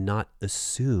and not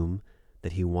assume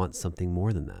that he wants something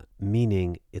more than that?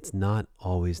 Meaning, it's not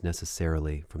always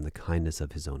necessarily from the kindness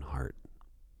of his own heart.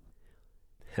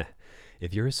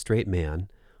 If you're a straight man,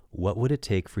 what would it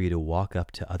take for you to walk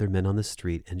up to other men on the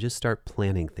street and just start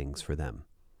planning things for them?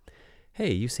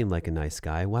 Hey, you seem like a nice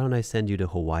guy. Why don't I send you to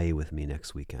Hawaii with me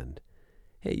next weekend?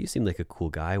 Hey, you seem like a cool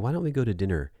guy. Why don't we go to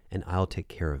dinner and I'll take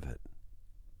care of it?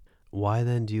 Why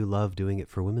then do you love doing it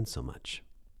for women so much?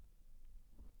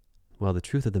 Well, the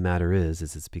truth of the matter is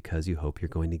it's because you hope you're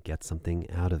going to get something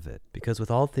out of it. Because with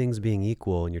all things being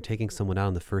equal and you're taking someone out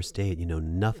on the first date, you know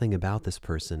nothing about this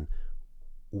person.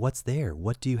 What's there?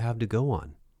 What do you have to go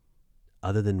on?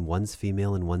 Other than one's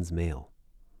female and one's male.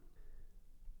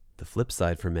 The flip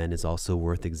side for men is also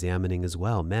worth examining as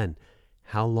well. Men,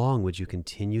 how long would you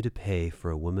continue to pay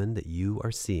for a woman that you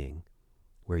are seeing,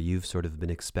 where you've sort of been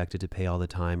expected to pay all the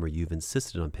time or you've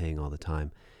insisted on paying all the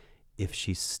time, if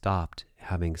she stopped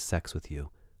having sex with you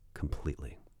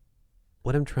completely?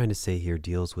 What I'm trying to say here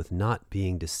deals with not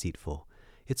being deceitful.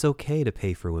 It's okay to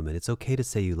pay for women. It's okay to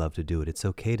say you love to do it. It's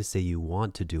okay to say you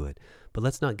want to do it. But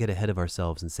let's not get ahead of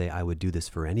ourselves and say, I would do this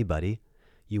for anybody.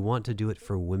 You want to do it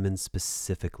for women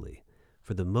specifically.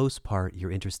 For the most part,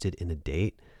 you're interested in a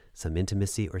date, some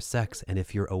intimacy or sex. And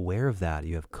if you're aware of that,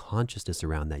 you have consciousness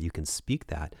around that, you can speak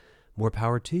that, more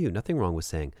power to you. Nothing wrong with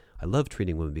saying, I love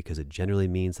treating women because it generally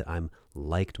means that I'm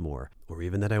liked more, or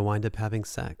even that I wind up having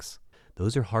sex.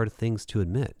 Those are hard things to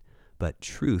admit, but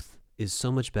truth is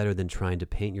so much better than trying to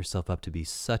paint yourself up to be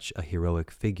such a heroic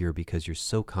figure because you're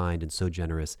so kind and so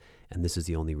generous, and this is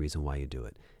the only reason why you do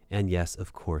it. And yes,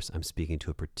 of course, I'm speaking to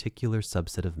a particular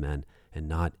subset of men and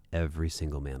not every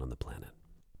single man on the planet.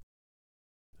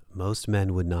 Most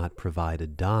men would not provide a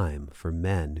dime for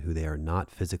men who they are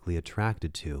not physically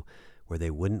attracted to, where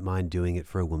they wouldn't mind doing it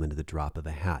for a woman at the drop of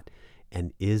a hat.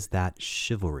 And is that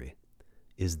chivalry?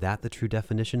 Is that the true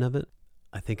definition of it?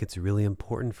 I think it's really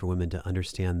important for women to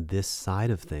understand this side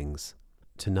of things,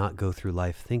 to not go through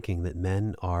life thinking that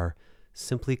men are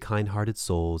simply kind-hearted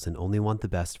souls and only want the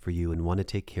best for you and want to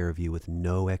take care of you with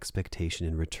no expectation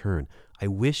in return. I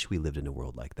wish we lived in a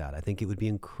world like that. I think it would be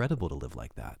incredible to live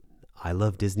like that. I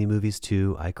love Disney movies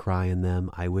too. I cry in them.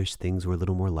 I wish things were a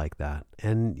little more like that.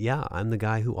 And yeah, I'm the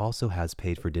guy who also has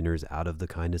paid for dinners out of the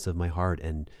kindness of my heart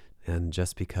and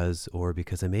just because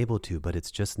I'm able to, but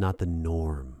it's just not the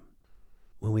norm.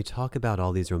 When we talk about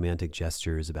all these romantic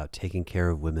gestures, about taking care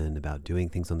of women, about doing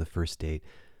things on the first date,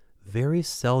 very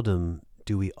seldom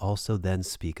do we also then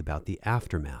speak about the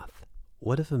aftermath.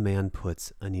 What if a man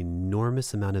puts an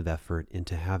enormous amount of effort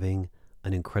into having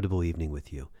an incredible evening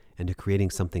with you, and to creating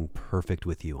something perfect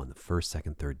with you on the first,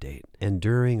 second, third date. And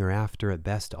during or after, at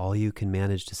best, all you can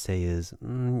manage to say is,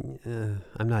 I'm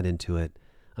not into it.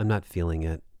 I'm not feeling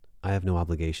it. I have no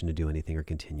obligation to do anything or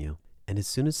continue. And as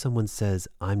soon as someone says,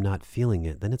 I'm not feeling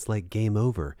it, then it's like game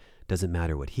over. Doesn't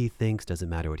matter what he thinks, doesn't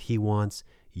matter what he wants.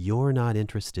 You're not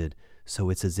interested. So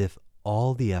it's as if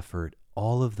all the effort,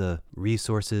 all of the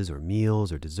resources or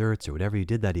meals or desserts or whatever you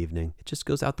did that evening, it just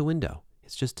goes out the window.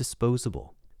 It's just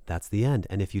disposable. That's the end.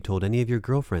 And if you told any of your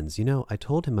girlfriends, I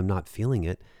told him I'm not feeling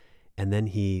it, and then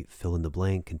he, fill in the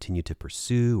blank, continued to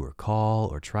pursue or call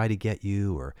or try to get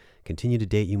you or continue to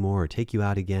date you more or take you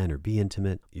out again or be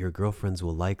intimate, your girlfriends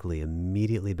will likely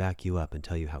immediately back you up and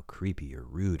tell you how creepy or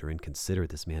rude or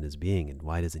inconsiderate this man is being, and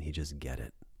why doesn't he just get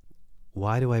it?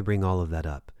 Why do I bring all of that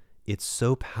up? It's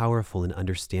so powerful in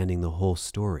understanding the whole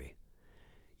story.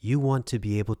 You want to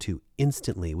be able to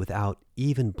instantly, without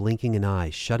even blinking an eye,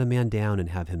 shut a man down and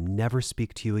have him never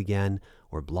speak to you again,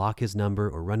 or block his number,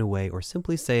 or run away, or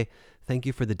simply say, thank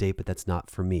you for the date, but that's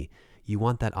not for me. You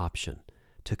want that option,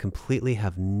 to completely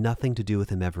have nothing to do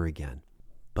with him ever again.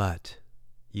 But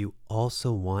you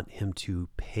also want him to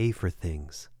pay for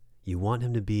things. You want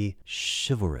him to be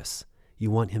chivalrous.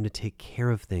 You want him to take care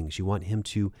of things. You want him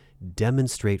to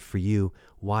demonstrate for you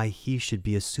why he should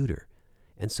be a suitor.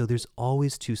 And so there's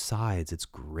always two sides. It's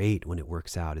great when it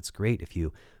works out. It's great if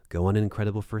you go on an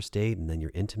incredible first date and then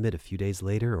you're intimate a few days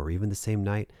later or even the same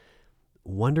night.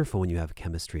 Wonderful when you have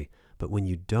chemistry. But when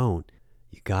you don't,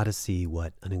 you got to see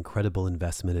what an incredible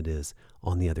investment it is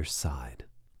on the other side.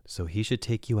 So he should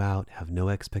take you out, have no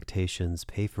expectations,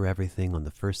 pay for everything on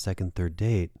the first, second, third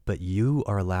date, but you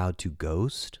are allowed to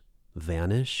ghost,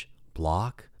 vanish,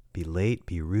 block, be late,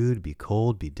 be rude, be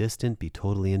cold, be distant, be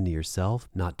totally into yourself,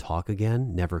 not talk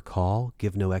again, never call,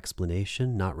 give no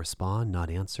explanation, not respond, not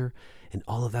answer. And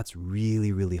all of that's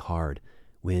really, really hard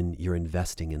when you're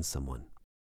investing in someone.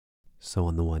 So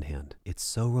on the one hand, it's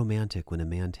so romantic when a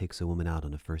man takes a woman out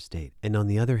on a first date. And on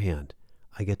the other hand,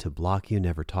 I get to block you,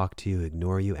 never talk to you,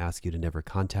 ignore you, ask you to never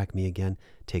contact me again,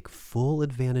 take full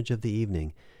advantage of the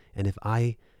evening. And if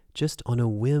I just on a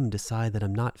whim decide that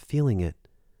I'm not feeling it,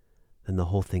 then the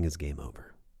whole thing is game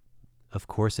over. Of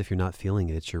course, if you're not feeling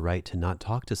it, it's your right to not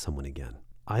talk to someone again.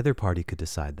 Either party could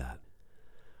decide that.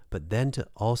 But then to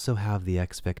also have the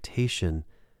expectation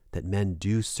that men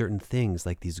do certain things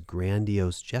like these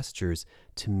grandiose gestures,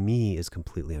 to me is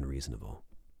completely unreasonable.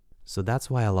 So that's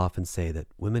why I'll often say that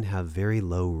women have very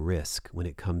low risk when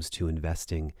it comes to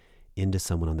investing into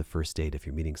someone on the first date. If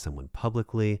you're meeting someone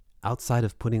publicly, outside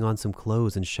of putting on some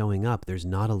clothes and showing up, there's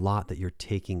not a lot that you're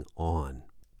taking on.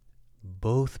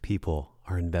 Both people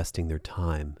are investing their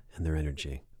time and their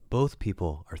energy. Both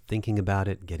people are thinking about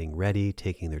it, getting ready,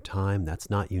 taking their time. That's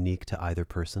not unique to either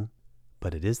person.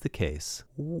 But it is the case,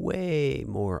 way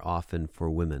more often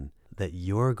for women, that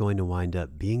you're going to wind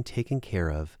up being taken care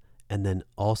of and then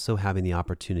also having the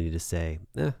opportunity to say,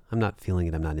 I'm not feeling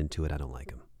it, I'm not into it, I don't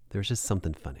like him. There's just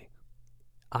something funny.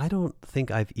 I don't think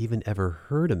I've even ever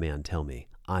heard a man tell me,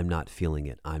 I'm not feeling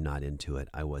it, I'm not into it,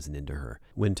 I wasn't into her,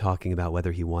 when talking about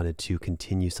whether he wanted to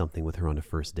continue something with her on a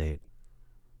first date.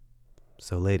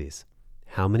 So ladies,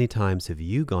 how many times have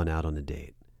you gone out on a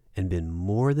date and been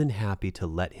more than happy to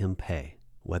let him pay?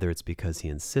 Whether it's because he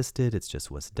insisted, it's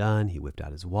just what's done, he whipped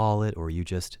out his wallet, or you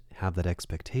just have that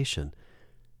expectation,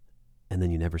 and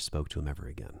then you never spoke to him ever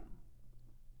again.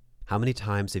 How many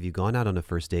times have you gone out on a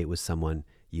first date with someone,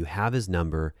 you have his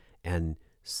number, and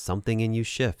something in you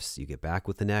shifts, you get back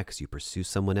with an ex, you pursue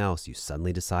someone else, you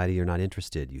suddenly decide you're not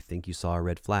interested, you think you saw a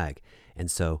red flag, and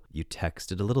so you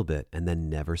texted a little bit and then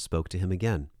never spoke to him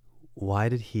again? Why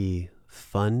did he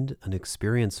fund an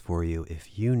experience for you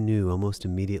if you knew almost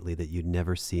immediately that you'd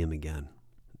never see him again?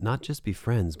 Not just be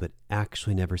friends, but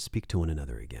actually never speak to one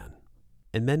another again.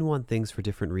 And men want things for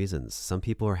different reasons. Some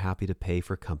people are happy to pay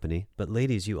for company. But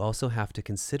ladies, you also have to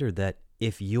consider that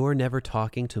if you're never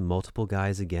talking to multiple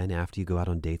guys again after you go out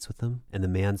on dates with them, and the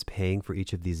man's paying for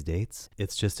each of these dates,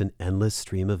 it's just an endless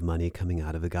stream of money coming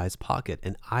out of a guy's pocket.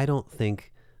 And I don't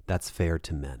think that's fair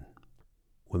to men.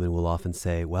 Women will often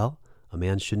say, well, a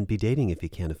man shouldn't be dating if he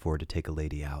can't afford to take a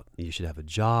lady out. You should have a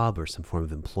job or some form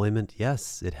of employment.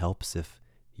 Yes, it helps if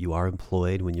you are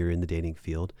employed when you're in the dating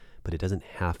field, but it doesn't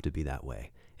have to be that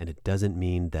way. And it doesn't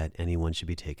mean that anyone should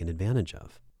be taken advantage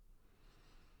of.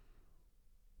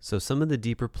 So some of the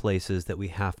deeper places that we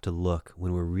have to look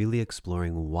when we're really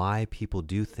exploring why people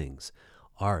do things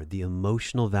are the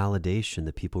emotional validation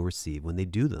that people receive when they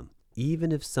do them.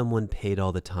 Even if someone paid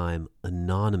all the time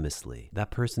anonymously,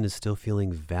 that person is still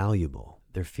feeling valuable.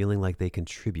 They're feeling like they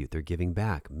contribute, they're giving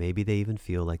back. Maybe they even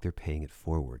feel like they're paying it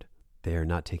forward. They are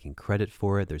not taking credit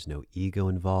for it. There's no ego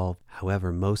involved.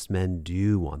 However, most men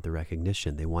do want the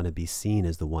recognition. They want to be seen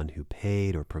as the one who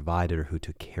paid or provided or who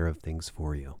took care of things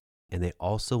for you. And they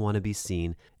also want to be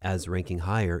seen as ranking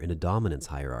higher in a dominance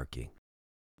hierarchy.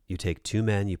 You take two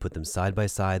men, you put them side by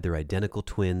side, they're identical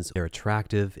twins. They're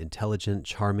attractive, intelligent,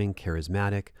 charming,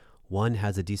 charismatic. One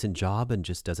has a decent job and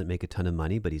just doesn't make a ton of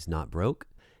money, but he's not broke.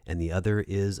 And the other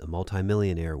is a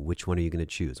multimillionaire. Which one are you going to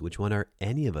choose? Which one are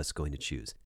any of us going to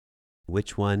choose?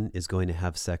 Which one is going to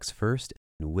have sex first,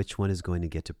 and which one is going to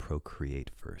get to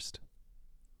procreate first?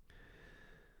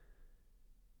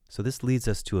 So this leads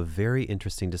us to a very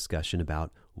interesting discussion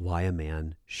about why a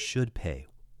man should pay.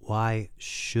 Why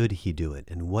should he do it,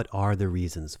 and what are the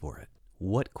reasons for it?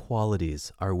 What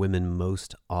qualities are women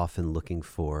most often looking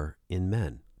for in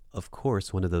men? Of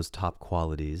course, one of those top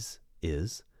qualities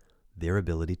is their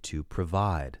ability to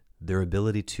provide, their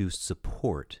ability to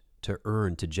support, to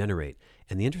earn, to generate.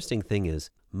 And the interesting thing is,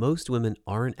 most women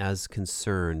aren't as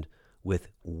concerned with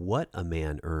what a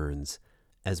man earns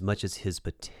as much as his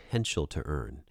potential to earn.